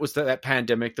point was that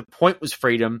pandemic, the point was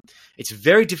freedom. It's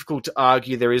very difficult to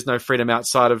argue there is no freedom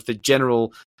outside of the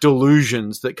general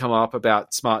delusions that come up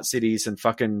about smart cities and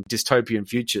fucking dystopian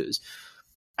futures.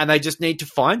 And they just need to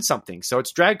find something. So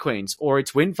it's drag queens, or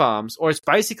it's wind farms, or it's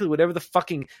basically whatever the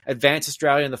fucking Advanced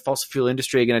Australia and the fossil fuel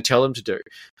industry are going to tell them to do.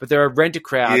 But they're a rent a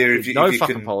crowd with no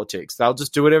fucking politics. They'll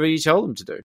just do whatever you tell them to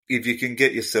do. If you can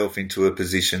get yourself into a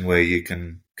position where you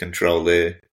can control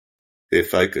their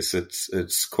focus,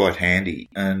 it's quite handy.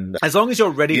 And as long as you're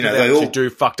ready for them to do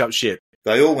fucked up shit.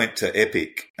 They all went to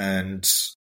Epic, and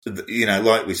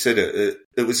like we said,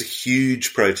 it was a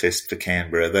huge protest for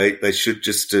Canberra. They should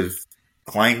just have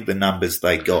claimed the numbers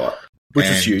they got, which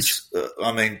was huge.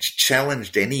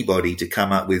 Challenged anybody to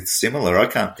come up with similar. I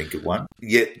can't think of one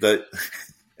yet.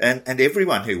 And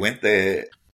everyone who went there,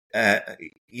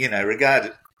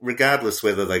 regardless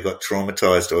whether they got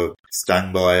traumatized or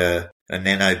stung by a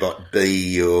nanobot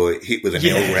bee or hit with an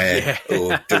LRAD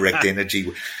or direct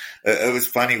energy. It was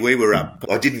funny. We were up.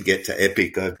 I didn't get to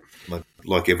Epic.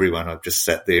 Like everyone, I just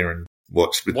sat there and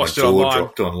watched my jaw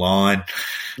dropped online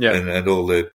and all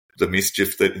the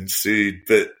mischief that ensued.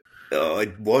 But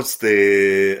I was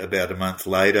there about a month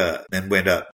later and went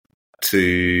up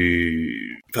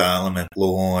to Parliament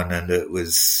Lawn, and it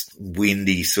was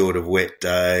windy, sort of wet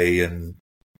day, and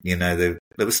there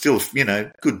was still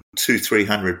good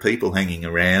 200-300 people hanging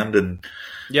around, and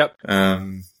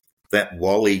that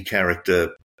Wally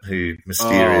character who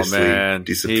mysteriously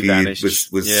disappeared was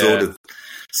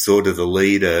sort of the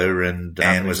leader, and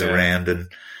Anne was around, and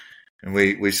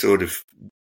we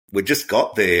just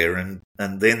got there, and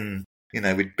then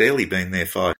we'd barely been there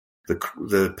 5.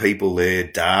 The people there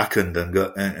darkened and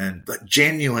got and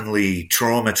genuinely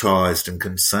traumatized and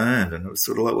concerned, and it was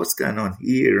sort of like, what's going on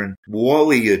here? And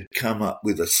Wally had come up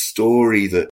with a story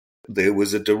that there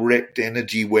was a direct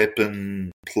energy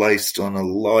weapon placed on a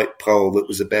light pole that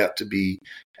was about to be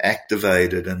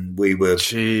activated, and we were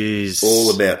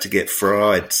all about to get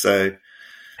fried. So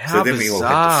then we all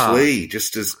had to flee,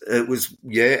 just as it was.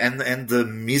 And the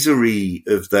misery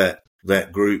of that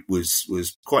group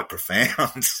was quite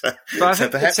profound. So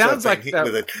perhaps I've been hit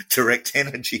with a direct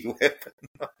energy weapon.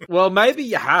 Well, maybe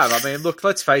you have. I mean, look,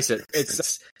 let's face it.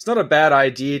 It's not a bad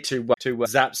idea to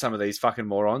zap some of these fucking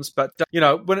morons. But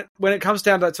when it comes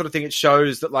down to that sort of thing, it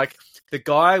shows that like the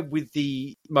guy with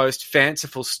the most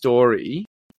fanciful story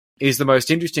is the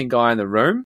most interesting guy in the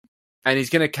room, and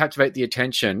he's going to captivate the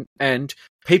attention. And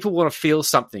people want to feel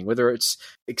something, whether it's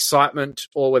excitement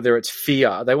or whether it's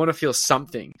fear. They want to feel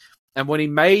something. And when he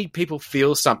made people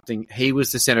feel something, he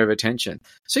was the center of attention.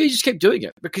 So you just keep doing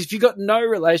it, because if you've got no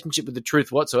relationship with the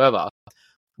truth whatsoever,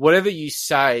 whatever you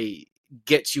say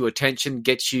gets you attention,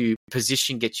 gets you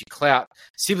position, gets you clout,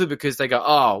 simply because they go,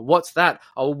 oh, what's that?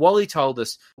 Oh, Wally told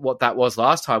us what that was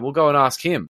last time. We'll go and ask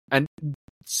him. And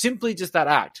simply just that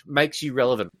act makes you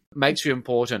relevant, makes you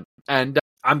important. And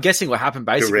I'm guessing what happened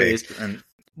basically is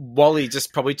Wally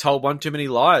just probably told one too many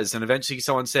lies, and eventually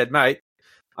someone said, mate,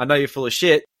 I know you're full of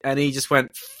shit, and he just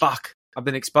went, fuck, I've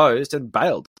been exposed, and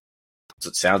bailed. That's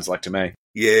what it sounds like to me.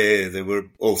 Yeah, there were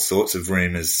all sorts of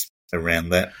rumours around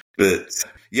that. But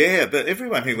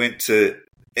everyone who went to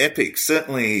Epic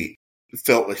certainly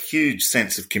felt a huge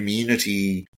sense of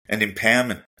community and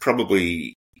empowerment.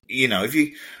 Probably,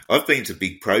 I've been to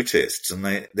big protests,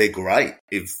 and they're great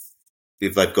if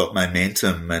they've got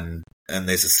momentum and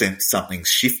there's a sense something's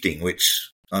shifting,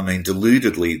 which,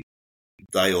 deludedly,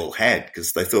 they all had,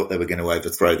 because they thought they were going to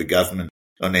overthrow the government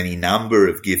on any number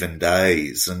of given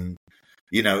days. And,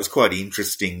 it was quite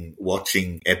interesting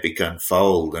watching Epic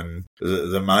unfold. And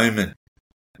the moment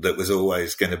that was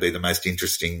always going to be the most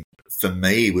interesting for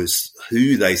me was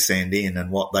who they send in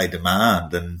and what they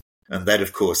demand. And that,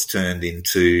 of course, turned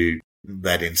into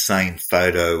that insane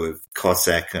photo of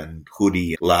Cossack and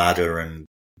Hoodie, Larder and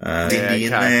Dindy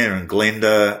in there, and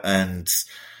Glenda. And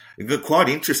quite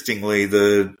interestingly,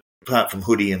 apart from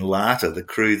Hoodie and Larter, the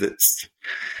crew that's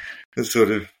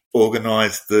sort of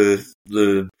organised the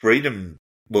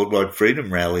worldwide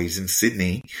freedom rallies in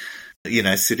Sydney,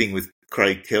 sitting with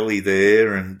Craig Kelly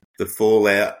there, and the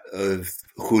fallout of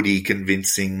Hoodie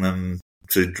convincing them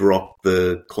to drop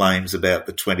the claims about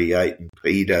the 28 and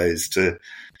pedos to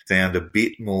sound a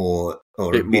bit more,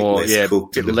 or a bit less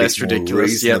cooked and a bit more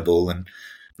reasonable.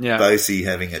 Bosey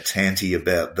having a tanty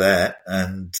about that.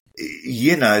 And,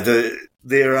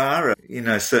 there are,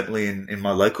 certainly in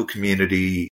my local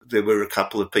community, there were a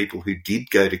couple of people who did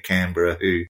go to Canberra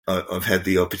who I've had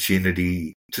the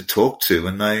opportunity to talk to,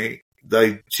 and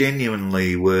they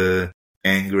genuinely were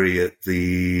angry at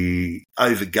the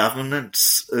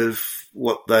over-governance of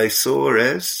what they saw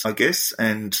as, I guess,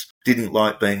 and didn't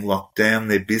like being locked down.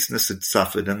 Their business had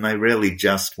suffered, and they really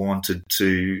just wanted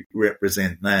to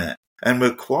represent that. And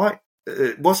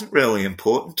it wasn't really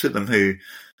important to them who,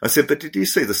 I said, but did you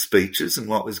see the speeches and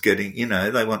what was getting,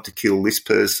 they want to kill this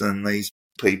person, these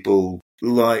people.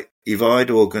 Like, if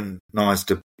I'd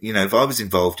organised if I was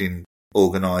involved in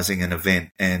organising an event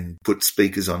and put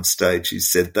speakers on stage who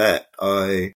said that,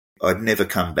 I'd never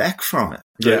come back from it.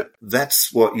 Yeah. But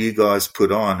that's what you guys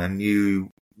put on and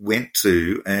you went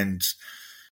to, and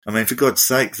I mean, for God's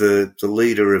sake, the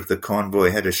leader of the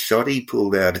convoy had a shotty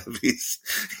pulled out of his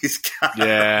car.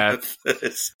 Yeah.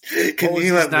 Can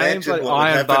you imagine what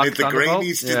happened at the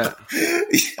Greenies? Yeah.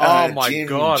 Oh my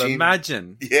God, Jim.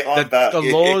 imagine. Yeah, the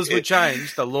laws would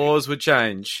change. The laws would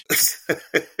change.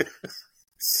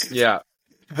 Yeah.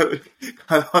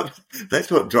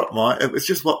 That's what dropped it was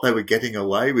just what they were getting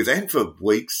away with, and for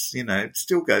weeks, it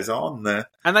still goes on.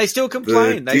 And they still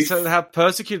complain. They sort of how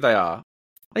persecuted they are.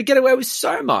 They get away with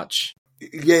so much.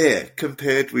 Yeah,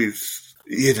 compared with,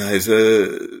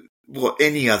 what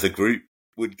any other group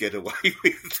would get away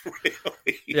with,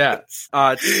 really. Yeah. It's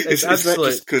is that absolute.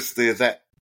 just because they're that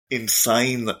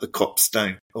insane that the cops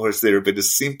don't, or is there a bit of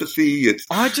sympathy?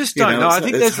 I just don't know. I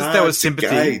think there was sympathy.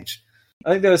 Gauge. I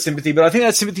think there was sympathy, but I think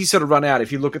that sympathy sort of run out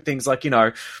if you look at things like,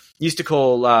 used to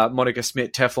call Monica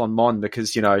Smith Teflon Mon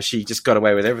because, she just got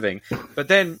away with everything. But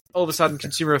then all of a sudden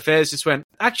Consumer Affairs just went,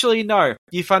 actually, no,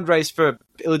 you fundraise for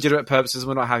illegitimate purposes and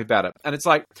we're not happy about it. And it's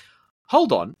like,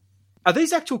 hold on, are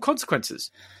these actual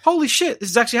consequences? Holy shit, this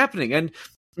is actually happening. And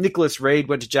Nicholas Reid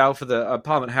went to jail for the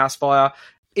Parliament House fire.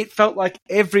 It felt like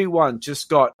everyone just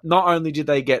got, not only did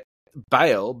they get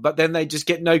bail, but then they just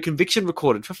get no conviction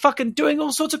recorded for fucking doing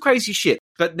all sorts of crazy shit.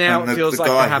 But now it feels like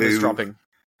the hammer's dropping.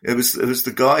 It was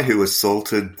the guy who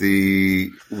assaulted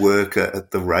the worker at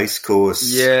the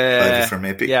racecourse over from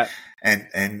Epic,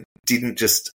 and didn't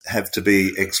just have to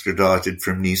be extradited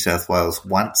from New South Wales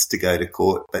once to go to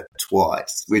court, but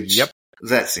twice, which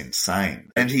that's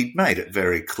insane. And he'd made it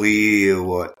very clear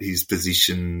what his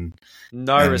position.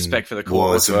 No respect for the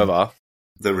court whatsoever.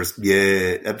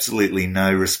 Absolutely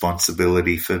no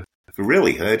responsibility for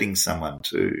really hurting someone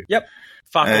too. Yep.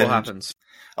 Fuck all happens.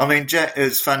 I mean, Jack,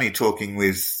 it's funny talking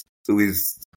with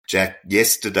Jack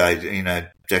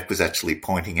yesterday. Jack was actually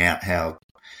pointing out how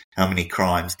many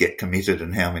crimes get committed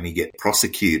and how many get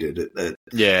prosecuted.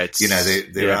 There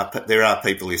are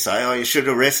people who say, "Oh, you should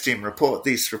arrest him, report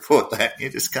this, report that." You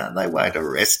just can't. They won't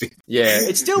arrest him. Yeah,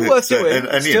 it's still worth doing.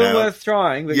 It's still worth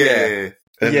trying. But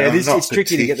it's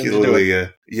tricky to get them to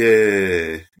do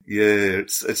it.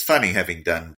 It's funny having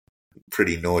done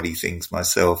pretty naughty things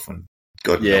myself and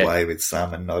gotten away with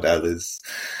some and not others.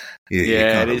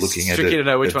 You're kind of looking at it. It's tricky to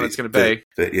know which one it's going to be.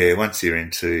 But once you're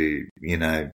into,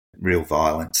 real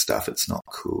violent stuff, it's not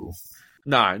cool.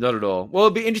 No, not at all. Well,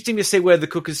 it'll be interesting to see where the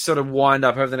cookers sort of wind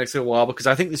up over the next little while, because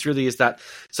I think this really is that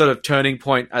sort of turning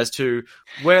point as to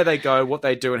where they go, what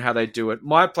they do, and how they do it.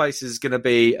 My place is going to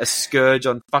be a scourge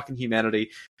on fucking humanity,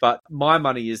 but my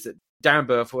money is that Darren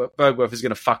Bergworth is going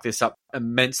to fuck this up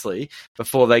immensely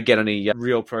before they get any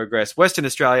real progress. Western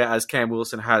Australia, as Cam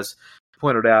Wilson has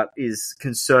pointed out, is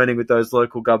concerning with those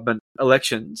local government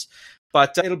elections.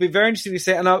 But it'll be very interesting to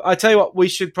see. And I tell you what, we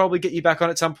should probably get you back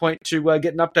on at some point to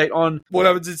get an update on what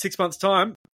happens in 6 months'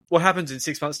 time. What happens in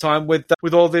 6 months' time with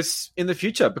all this in the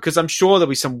future? Because I'm sure there'll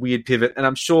be some weird pivot, and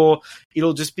I'm sure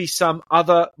it'll just be some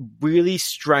other really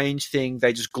strange thing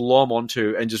they just glom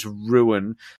onto and just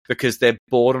ruin because they're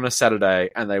bored on a Saturday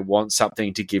and they want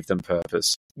something to give them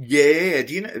purpose. Yeah,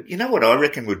 do you know what I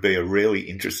reckon would be a really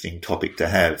interesting topic to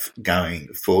have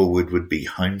going forward would be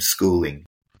homeschooling.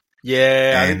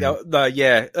 Yeah,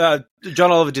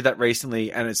 John Oliver did that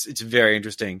recently, and it's very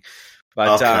interesting.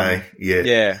 But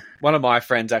one of my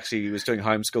friends actually was doing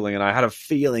homeschooling, and I had a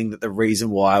feeling that the reason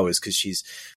why was because she's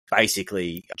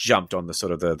basically jumped on the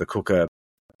sort of the cooker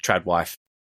trad wife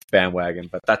bandwagon.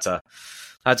 But that's a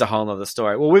whole other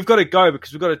story. Well, we've got to go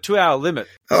because we've got a 2-hour limit.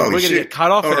 So we're going to get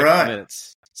cut off in a couple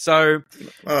minutes. So,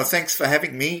 well, thanks for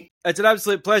having me. It's an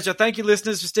absolute pleasure. Thank you,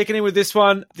 listeners, for sticking in with this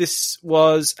one. This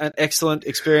was an excellent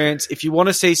experience. If you want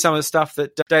to see some of the stuff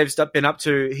that Dave's been up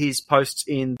to, his posts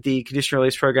in the conditional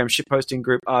release program shitposting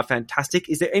group are fantastic.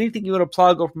 Is there anything you want to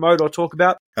plug or promote or talk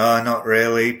about? Oh, not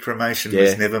really. Promotion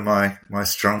was never my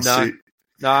strong suit.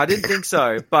 No, I didn't think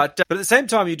so. But at the same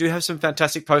time, you do have some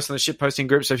fantastic posts on the shitposting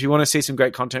group. So if you want to see some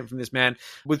great content from this man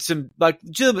with some like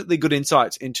legitimately good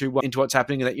insights into what's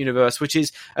happening in that universe, which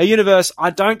is a universe I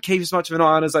don't keep as much of an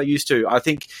eye on as I used to. I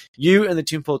think you and the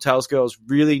Tinfoil Tales girls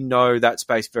really know that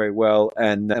space very well,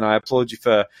 and I applaud you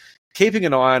for keeping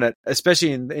an eye on it,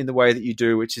 especially in the way that you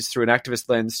do, which is through an activist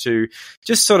lens to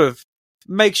just sort of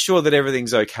make sure that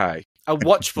everything's okay. A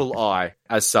watchful eye,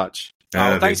 as such.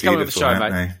 Thanks for coming on the show,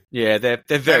 mate. They? Yeah, they're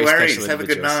very No worries. special. Have a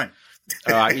good night.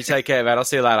 All right, you take care, mate. I'll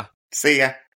see you later. See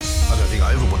ya. I don't think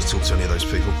I ever want to talk to any of those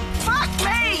people.